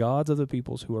gods, the gods of the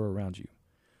peoples who are around you.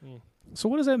 Mm. So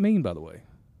what does that mean, by the way?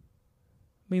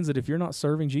 It means that if you're not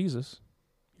serving Jesus,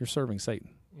 you're serving Satan.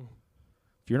 Mm.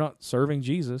 If you're not serving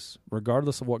Jesus,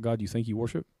 regardless of what God you think you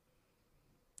worship,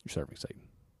 you're serving Satan.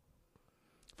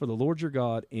 For the Lord your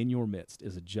God in your midst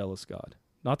is a jealous God.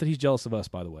 Not that he's jealous of us,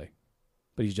 by the way,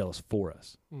 but he's jealous for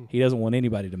us. Mm. He doesn't want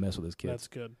anybody to mess with his kids. That's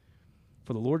good.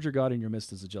 For the Lord your God in your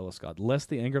midst is a jealous God, lest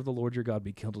the anger of the Lord your God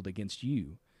be kindled against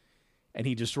you, and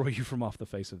he destroy you from off the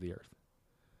face of the earth.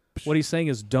 What he's saying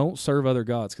is don't serve other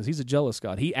gods, because he's a jealous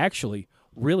God. He actually,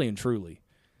 really and truly,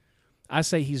 I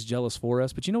say he's jealous for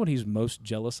us, but you know what he's most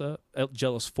jealous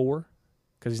for?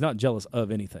 Because he's not jealous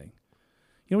of anything.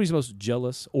 You know what he's most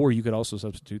jealous, or you could also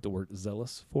substitute the word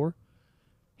zealous for?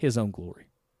 His own glory.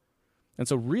 And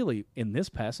so really, in this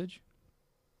passage,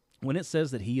 when it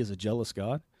says that he is a jealous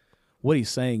God, what he's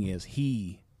saying is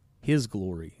his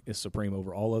glory is supreme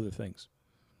over all other things.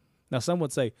 Now, some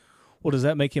would say, well, does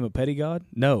that make him a petty God?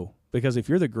 No, because if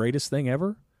you're the greatest thing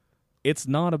ever, it's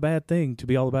not a bad thing to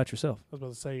be all about yourself. I was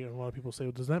about to say, a lot of people say,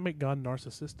 well, does that make God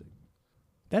narcissistic?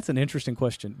 That's an interesting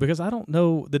question, because I don't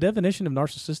know. The definition of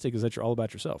narcissistic is that you're all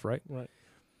about yourself, right? Right.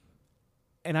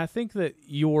 And I think that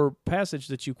your passage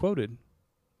that you quoted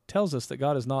tells us that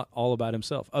God is not all about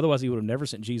himself. Otherwise, he would have never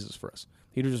sent Jesus for us.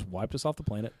 He'd have just wiped us off the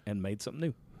planet and made something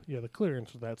new. Yeah, the clear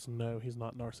answer to that's no, he's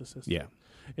not narcissistic. Yeah.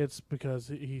 It's because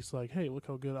he's like, hey, look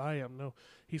how good I am. No,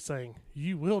 he's saying,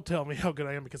 you will tell me how good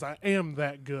I am because I am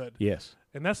that good. Yes.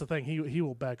 And that's the thing. He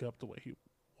will back up the way he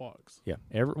walks. Yeah.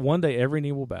 One day, every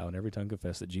knee will bow and every tongue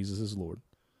confess that Jesus is Lord,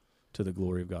 to the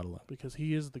glory of God alone. Because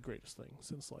he is the greatest thing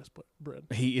since sliced bread.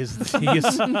 He is,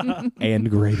 and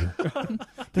greater.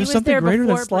 There's was something there greater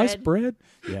than before sliced bread?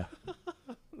 Yeah.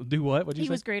 Do what? What'd you He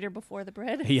say? was greater before the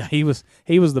bread. Yeah, he was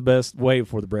the best way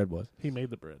before the bread was. He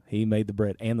made the bread. He made the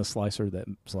bread and the slicer that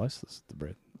slices the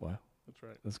bread. Wow. That's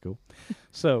right. That's cool.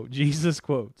 So Jesus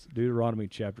quotes Deuteronomy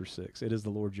chapter 6. It is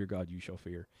the Lord your God you shall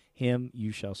fear. Him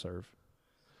you shall serve,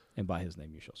 and by his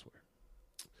name you shall swear.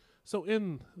 So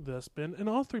in this, Ben, in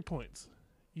all 3 points,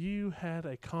 you had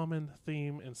a common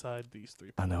theme inside these 3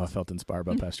 points. I know. I felt inspired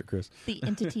by Pastor Chris. The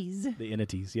entities. The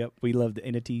entities. Yep. We love the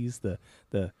entities, the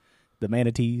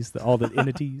manatees, all the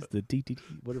entities, the TTT,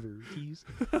 whatever keys.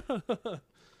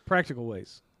 Practical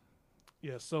ways.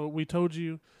 Yes, so we told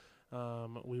you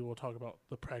we will talk about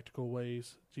the practical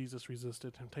ways Jesus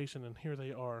resisted temptation, and here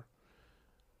they are.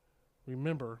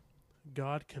 Remember,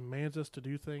 God commands us to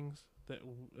do things,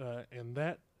 and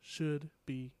that should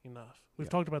be enough. We've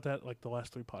talked about that like the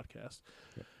last 3 podcasts.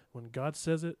 Yep. When God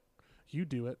says it, you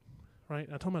do it, right?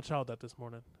 I told my child that this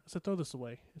morning. I said, throw this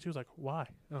away. And she was like, why?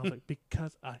 And I was like,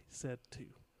 because I said to.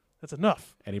 That's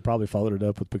enough. And he probably followed it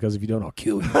up with, because if you don't, I'll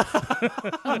kill you.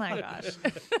 Oh, my gosh.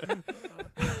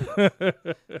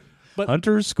 But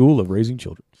Hunter's School of Raising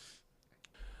Children.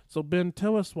 So, Ben,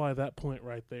 tell us why that point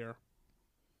right there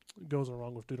goes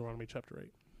along with Deuteronomy chapter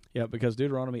 8. Yeah, because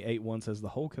Deuteronomy 8:1 says, the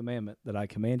whole commandment that I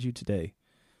command you today,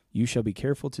 you shall be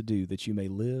careful to do, that you may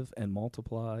live and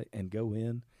multiply and go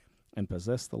in and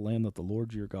possess the land that the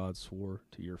Lord your God swore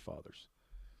to your fathers.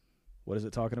 What is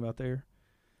it talking about there?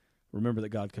 Remember that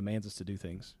God commands us to do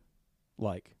things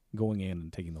like going in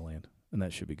and taking the land, and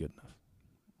that should be good enough.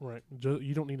 Right.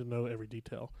 You don't need to know every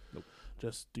detail. Nope.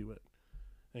 Just do it.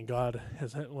 And God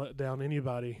hasn't let down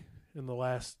anybody in the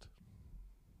last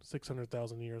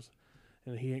 600,000 years,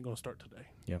 and he ain't going to start today.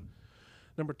 Yeah.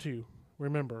 Number 2,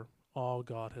 remember all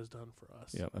God has done for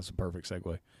us. Yeah, that's a perfect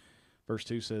segue. Verse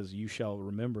 2 says, you shall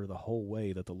remember the whole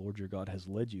way that the Lord your God has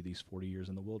led you these 40 years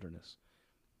in the wilderness,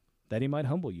 that he might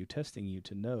humble you, testing you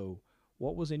to know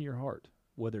what was in your heart,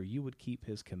 whether you would keep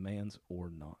his commands or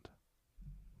not.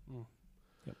 Mm.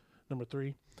 Yep. Number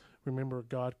 3, remember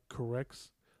God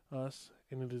corrects us,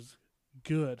 and it is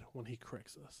good when he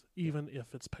corrects us, even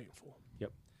if it's painful.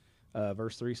 Yep.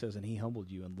 Verse 3 says, and he humbled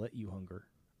you and let you hunger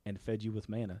and fed you with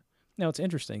manna. Now, it's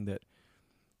interesting that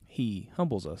he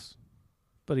humbles us,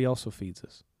 but he also feeds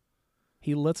us.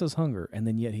 He lets us hunger, and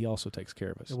then yet he also takes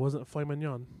care of us. It wasn't filet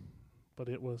mignon, but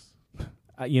it was.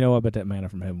 I bet that manna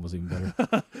from heaven was even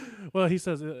better. Well, he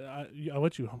says, I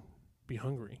let you be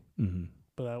hungry, Mm-hmm.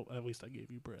 but at least I gave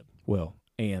you bread. Well,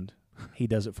 and he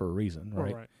does it for a reason,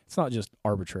 right? Right. It's not just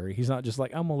arbitrary. He's not just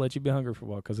like, I'm going to let you be hungry for a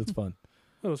while because it's fun.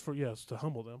 It was to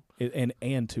humble them.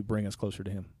 And to bring us closer to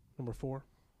him. Number 4,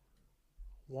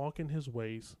 walk in his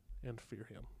ways and fear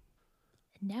him.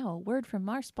 Now, a word from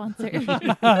our sponsor. Okay,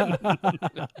 go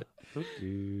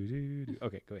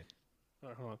ahead. All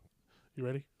right, hold on. You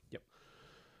ready? Yep.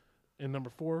 And number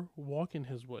 4, walk in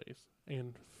his ways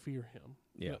and fear him.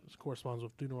 Yeah. That corresponds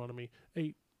with Deuteronomy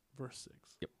 8, verse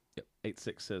 6. Yep.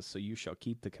 8:6 says, so you shall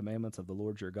keep the commandments of the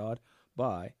Lord your God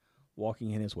by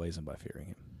walking in his ways and by fearing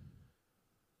him.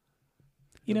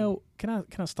 You know, can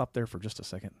I stop there for just a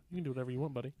second? You can do whatever you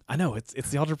want, buddy. I know it's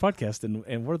the Altar Podcast,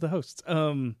 and we're the hosts.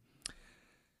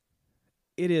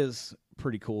 It is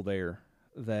pretty cool there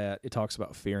that it talks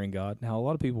about fearing God. Now, a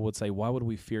lot of people would say, why would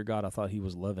we fear God? I thought he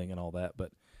was loving and all that,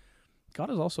 but God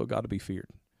is also a God to be feared.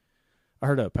 I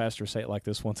heard a pastor say it like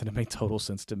this once, and it made total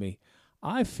sense to me.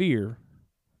 I fear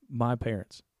my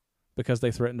parents because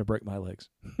they threatened to break my legs.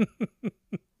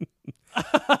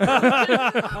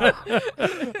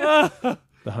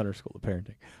 The Hunter School of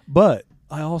Parenting. But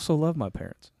I also love my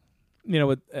parents. You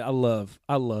know, I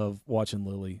love watching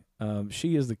Lily.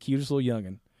 She is the cutest little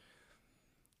youngin'.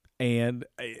 And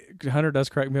Hunter does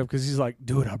crack me up because he's like,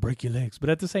 dude, I'll break your legs. But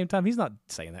at the same time, he's not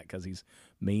saying that because he's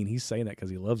mean. He's saying that because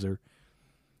he loves her.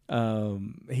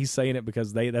 He's saying it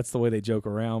because that's the way they joke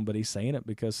around, but he's saying it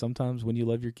because sometimes when you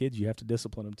love your kids, you have to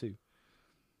discipline them too.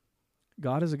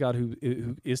 God is a God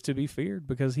who is to be feared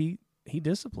because he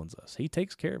disciplines us. He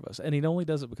takes care of us, and he only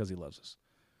does it because he loves us.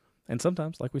 And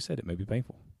sometimes, like we said, it may be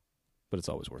painful, but it's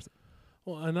always worth it.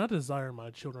 Well, and I desire my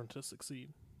children to succeed.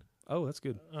 Oh, that's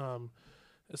good.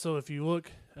 So if you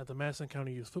look at the Madison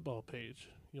County Youth Football page,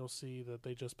 you'll see that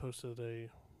they just posted a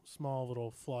small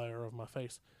little flyer of my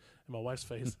face and my wife's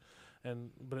face,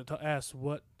 but it asks,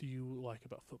 what do you like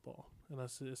about football? And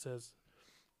it says,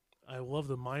 I love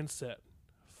the mindset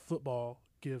football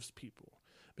gives people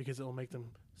because it will make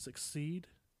them succeed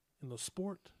in the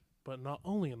sport, but not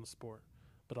only in the sport,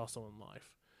 but also in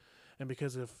life. And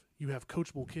because if you have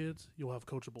coachable kids, you'll have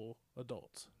coachable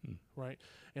adults, right?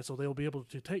 And so they'll be able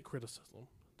to take criticism.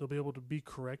 They'll be able to be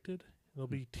corrected. They'll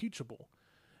be teachable,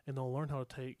 and they'll learn how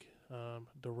to take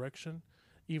direction,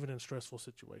 even in stressful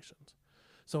situations.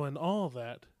 So in all of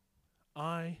that,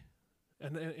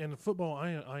 in football,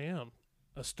 I am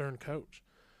a stern coach,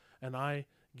 and I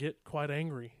get quite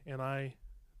angry, and I,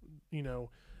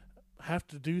 have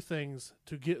to do things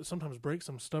to sometimes break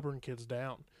some stubborn kids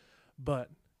down.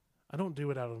 But I don't do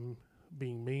it out of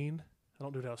being mean. I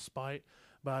don't do it out of spite,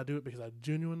 but I do it because I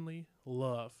genuinely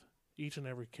love each and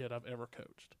every kid I've ever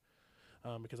coached,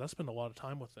 because I spend a lot of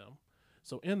time with them.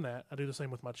 So in that, I do the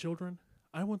same with my children.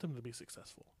 I want them to be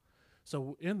successful.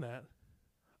 So in that,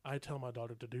 I tell my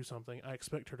daughter to do something. I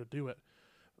expect her to do it.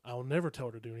 I'll never tell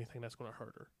her to do anything that's going to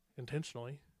hurt her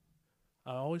intentionally.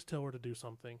 I always tell her to do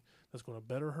something that's going to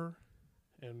better her,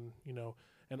 and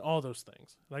all those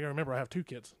things. Like, I remember I have 2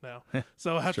 kids now,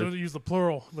 so I have to use the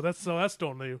plural, but that's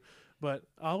still new. But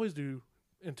I always do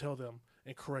and tell them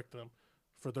and correct them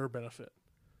for their benefit,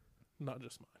 not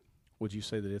just mine. Would you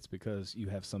say that it's because you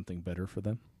have something better for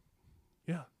them?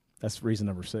 Yeah. That's reason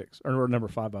number 6. Or number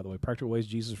 5, by the way. Practical ways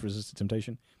Jesus resisted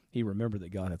temptation. He remembered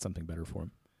that God had something better for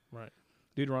him. Right.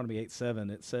 Deuteronomy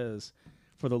 8:7, it says,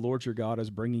 for the Lord your God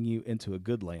is bringing you into a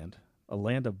good land, a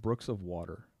land of brooks of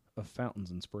water, of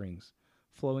fountains and springs,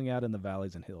 flowing out in the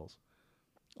valleys and hills,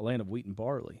 a land of wheat and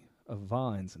barley, of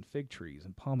vines and fig trees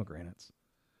and pomegranates,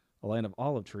 a land of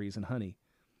olive trees and honey,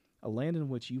 a land in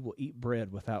which you will eat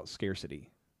bread without scarcity,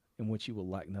 in which you will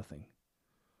lack nothing.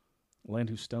 A land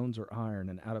whose stones are iron,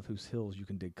 and out of whose hills you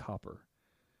can dig copper.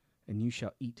 And you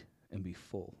shall eat and be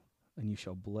full, and you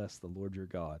shall bless the Lord your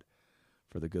God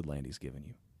for the good land he's given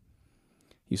you.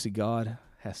 You see, God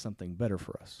has something better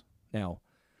for us. Now,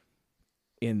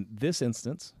 in this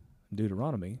instance,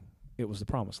 Deuteronomy, it was the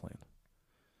promised land.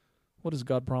 What does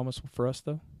God promise for us,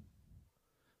 though?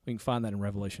 We can find that in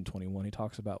Revelation 21. He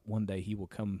talks about one day he will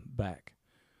come back.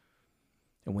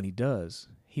 And when he does,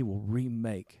 he will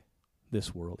remake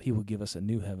this world. He will give us a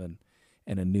new heaven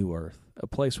and a new earth, a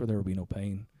place where there will be no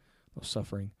pain, no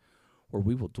suffering, where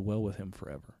we will dwell with him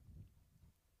forever.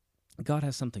 God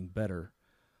has something better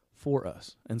for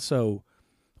us. And so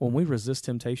when we resist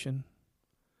temptation,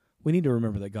 we need to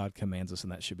remember that God commands us,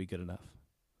 and that should be good enough.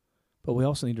 But we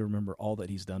also need to remember all that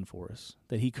he's done for us,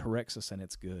 that he corrects us and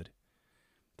it's good,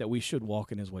 that we should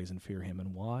walk in his ways and fear him.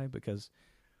 And why? Because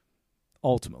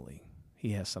ultimately,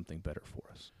 he has something better for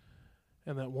us.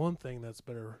 And that one thing that's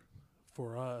better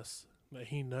for us that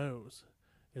he knows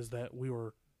is that we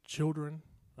were children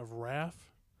of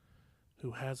wrath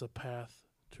who has a path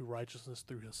to righteousness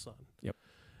through his son. Yep.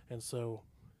 And so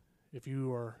if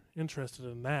you are interested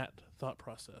in that thought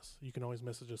process, you can always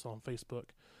message us on Facebook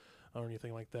or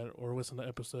anything like that, or listen to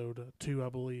episode 2, I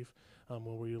believe,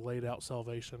 where we laid out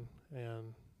salvation,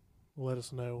 and let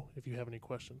us know if you have any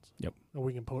questions. Yep. And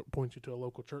we can point you to a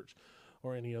local church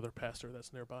or any other pastor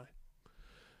that's nearby.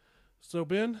 So,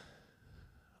 Ben,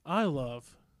 I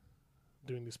love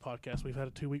doing these podcasts. We've had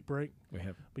a 2-week break. We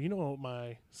have. But you know what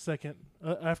my second,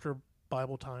 after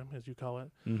Bible time, as you call it,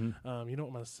 Mm-hmm. you know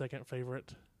what my second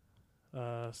favorite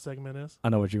segment is? I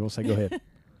know what you're going to say. Go ahead.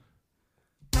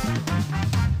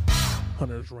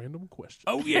 Hunter's Random Question.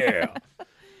 Oh, yeah.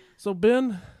 So,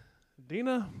 Ben,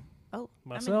 Dina, Oh,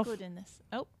 myself. I'm included in this.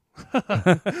 Oh. All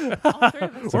three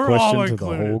of us. It's a We're all question to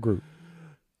the included. whole group.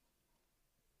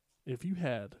 If you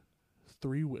had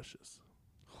 3 wishes,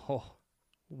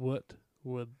 what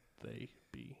would they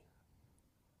be?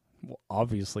 Well,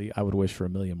 obviously, I would wish for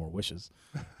 1 million more wishes.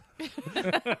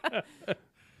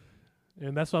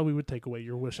 And that's why we would take away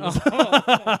your wishes.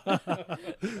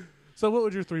 So what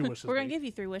would your 3 wishes We're be? going to give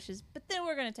you 3 wishes, but then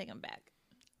we're going to take them back.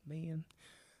 Man.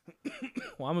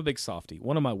 Well, I'm a big softie.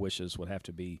 One of my wishes would have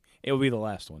to be, it would be the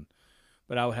last one,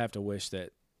 but I would have to wish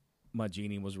that my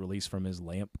genie was released from his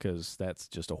lamp, because that's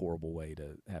just a horrible way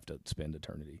to have to spend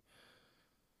eternity.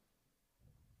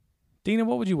 Dina,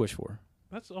 what would you wish for?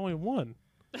 That's only one.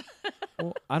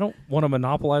 Well, I don't want to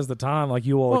monopolize the time like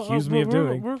you all accuse me of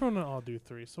doing. We're going to all do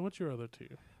 3. So what's your other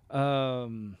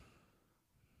 2?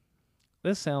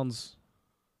 This sounds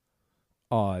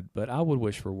odd, but I would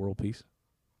wish for world peace.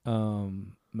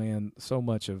 Man, so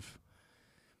much of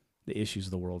the issues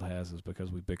the world has is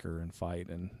because we bicker and fight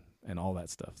and all that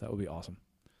stuff. That would be awesome.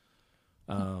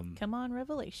 Come on,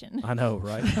 Revelation. I know,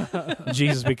 right?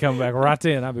 Jesus be coming back right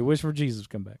then. I'd be wishing for Jesus to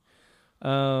come back. I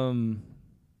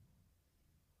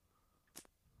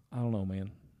don't know,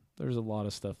 man. There's a lot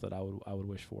of stuff that I would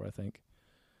wish for, I think.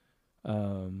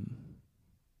 I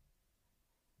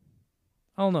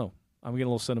don't know. I'm getting a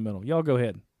little sentimental. Y'all go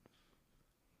ahead.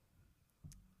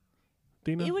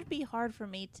 Dina? It would be hard for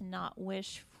me to not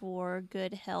wish for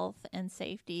good health and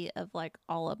safety of like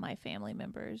all of my family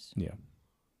members. Yeah.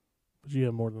 But you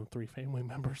have more than 3 family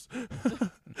members. I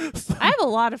have a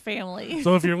lot of family.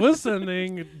 So if you're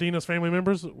listening, Dina's family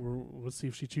members, let's see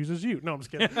if she chooses you. No, I'm just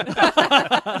kidding.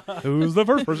 Who's the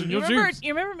first person you'll choose?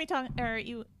 You remember me talking, or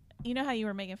you know how you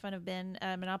were making fun of Ben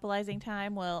monopolizing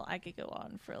time? Well, I could go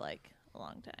on for like a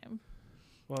long time.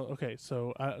 Well, okay,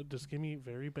 so just give me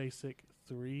very basic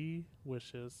 3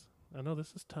 wishes. I know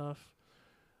this is tough,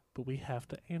 but we have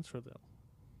to answer them.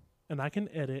 And I can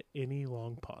edit any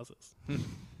long pauses.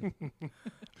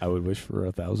 I would wish for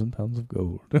 1,000 pounds of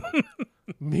gold.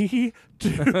 Me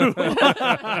too.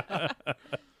 Gosh,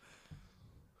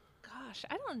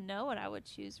 I don't know what I would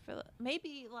choose for.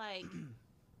 Maybe like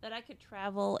that I could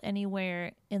travel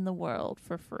anywhere in the world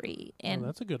for free and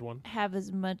that's a good one. have as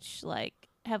much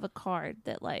have a card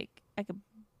that like I could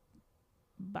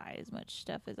buy as much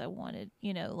stuff as I wanted.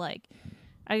 You know, like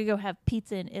I could go have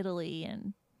pizza in Italy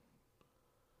and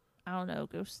I don't know,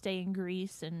 go stay in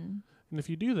Greece and if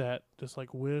you do that, just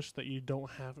like wish that you don't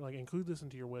have, like include this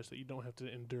into your wish that you don't have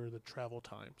to endure the travel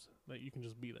times, that you can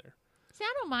just be there. see,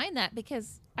 I don't mind that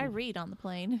because I read on the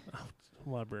plane.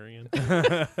 Librarian. All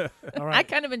I right.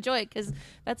 kind of enjoy it because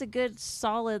that's a good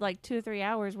solid like 2 or 3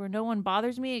 hours where no one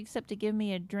bothers me except to give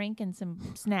me a drink and some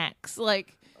snacks.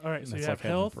 Like, All right, so That's you have like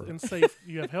heaven health for- and safe.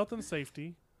 You have health and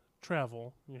safety,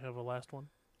 travel. You have a last one.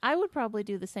 I would probably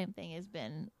do the same thing as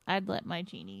Ben. I'd let my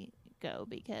genie go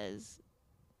because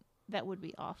that would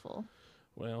be awful.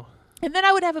 Well, And then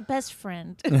I would have a best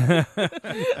friend.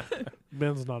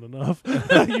 Ben's not enough.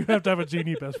 You have to have a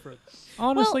genie best friend.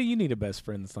 Honestly, you need a best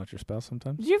friend that's not your spouse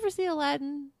sometimes. Did you ever see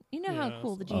Aladdin? You know how Yes.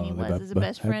 cool the genie Oh, was as a but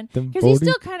best had friend? them Because he 40.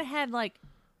 still kind of had, like,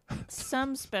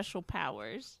 some special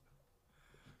powers.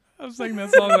 I was singing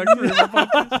that song like 3 of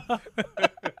my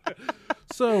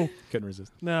So Couldn't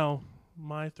resist. now,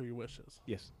 my 3 wishes.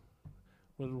 Yes.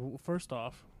 Well, first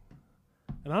off,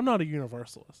 and I'm not a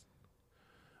universalist,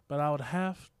 but I would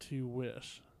have to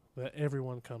wish that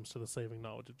everyone comes to the saving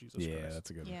knowledge of Jesus Yeah, Christ. that's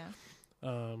a good one.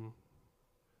 Yeah.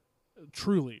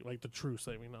 Truly, like the true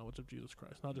saving knowledge of Jesus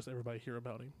Christ, not just everybody hear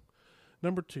about him.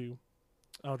 Number 2,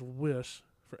 I would wish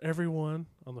for everyone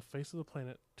on the face of the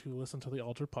planet to listen to the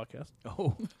Altered podcast.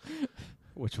 Oh,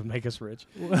 which would make us rich.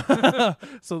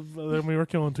 So then we were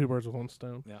killing 2 birds with 1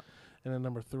 stone. Yeah. And then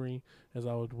number 3 is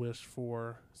I would wish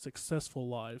for successful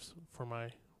lives for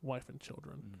my wife and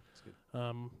children. That's good.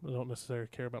 I don't necessarily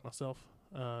care about myself.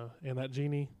 And that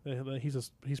genie,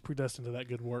 he's predestined to that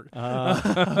good work.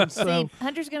 See, So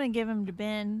Hunter's going to give him to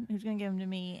Ben, who's going to give him to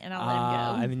me, and I'll let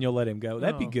him go. And then you'll let him go.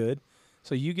 That'd be Oh. good.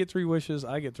 So you get 3 wishes.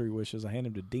 I get 3 wishes. I hand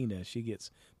him to Dina. She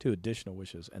gets 2 additional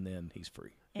wishes, and then he's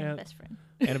free And and- best friend.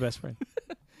 and a best friend.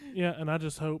 yeah, and I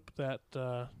just hope that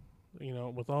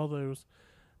with all those,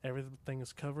 everything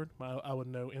is covered. I would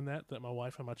know in that my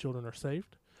wife and my children are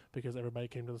saved because everybody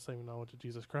came to the same knowledge of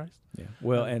Jesus Christ. Yeah.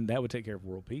 Well, and that would take care of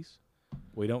world peace.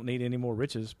 We don't need any more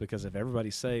riches because if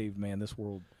everybody's saved, man, this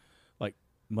world, like,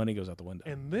 money goes out the window.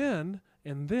 And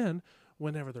then,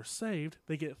 whenever they're saved,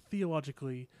 they get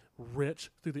theologically rich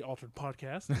through the Altered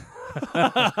podcast.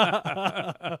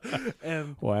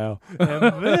 and Wow.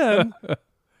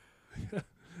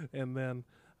 and then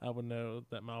I would know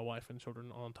that my wife and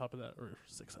children on top of that are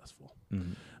successful.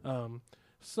 Mhm.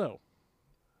 So,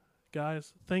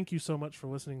 guys, thank you so much for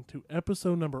listening to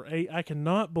episode number 8. I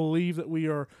cannot believe that we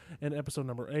are in episode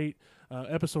number 8.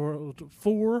 Episode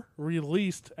 4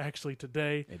 released actually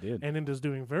today, It did. and it is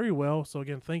doing very well. So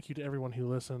again, thank you to everyone who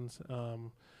listens.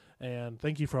 And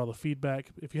thank you for all the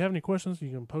feedback. If you have any questions, you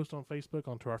can post on Facebook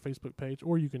onto our Facebook page,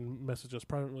 or you can message us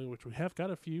privately, which we have got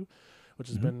a few, which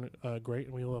has been great,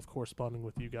 and we love corresponding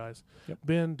with you guys. Yep.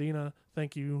 Ben, Dina,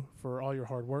 thank you for all your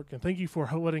hard work, and thank you for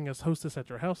letting us host this at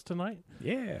your house tonight.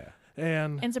 Yeah.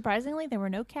 And surprisingly, there were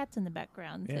no cats in the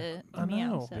background Yeah. to I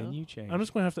meow. know. So. Then you change. I'm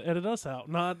just going to have to edit us out,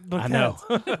 not the I know.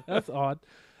 cats. That's odd.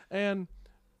 And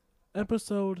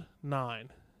episode 9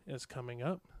 is coming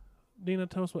up. Dina,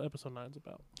 tell us what episode 9 is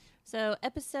about. So,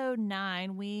 episode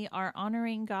 9, we are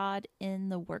honoring God in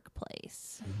the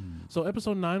workplace. So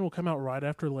episode 9 will come out right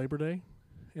after Labor Day.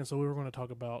 And so we were going to talk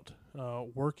about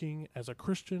working as a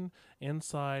Christian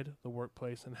inside the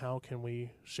workplace and how can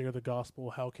we share the gospel,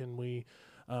 how can we,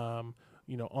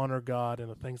 honor God and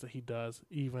the things that he does,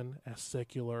 even as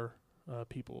secular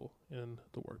people in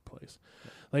the workplace.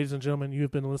 Ladies and gentlemen, you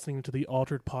have been listening to the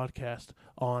Altered Podcast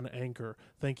on Anchor.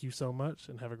 Thank you so much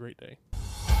and have a great day.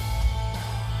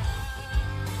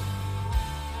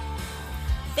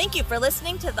 Thank you for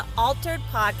listening to the Altered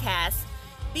Podcast.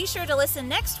 Be sure to listen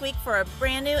next week for a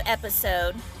brand new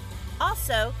episode.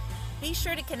 Also, be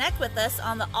sure to connect with us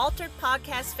on the Altered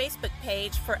Podcast Facebook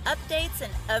page for updates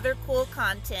and other cool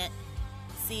content.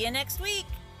 See you next week.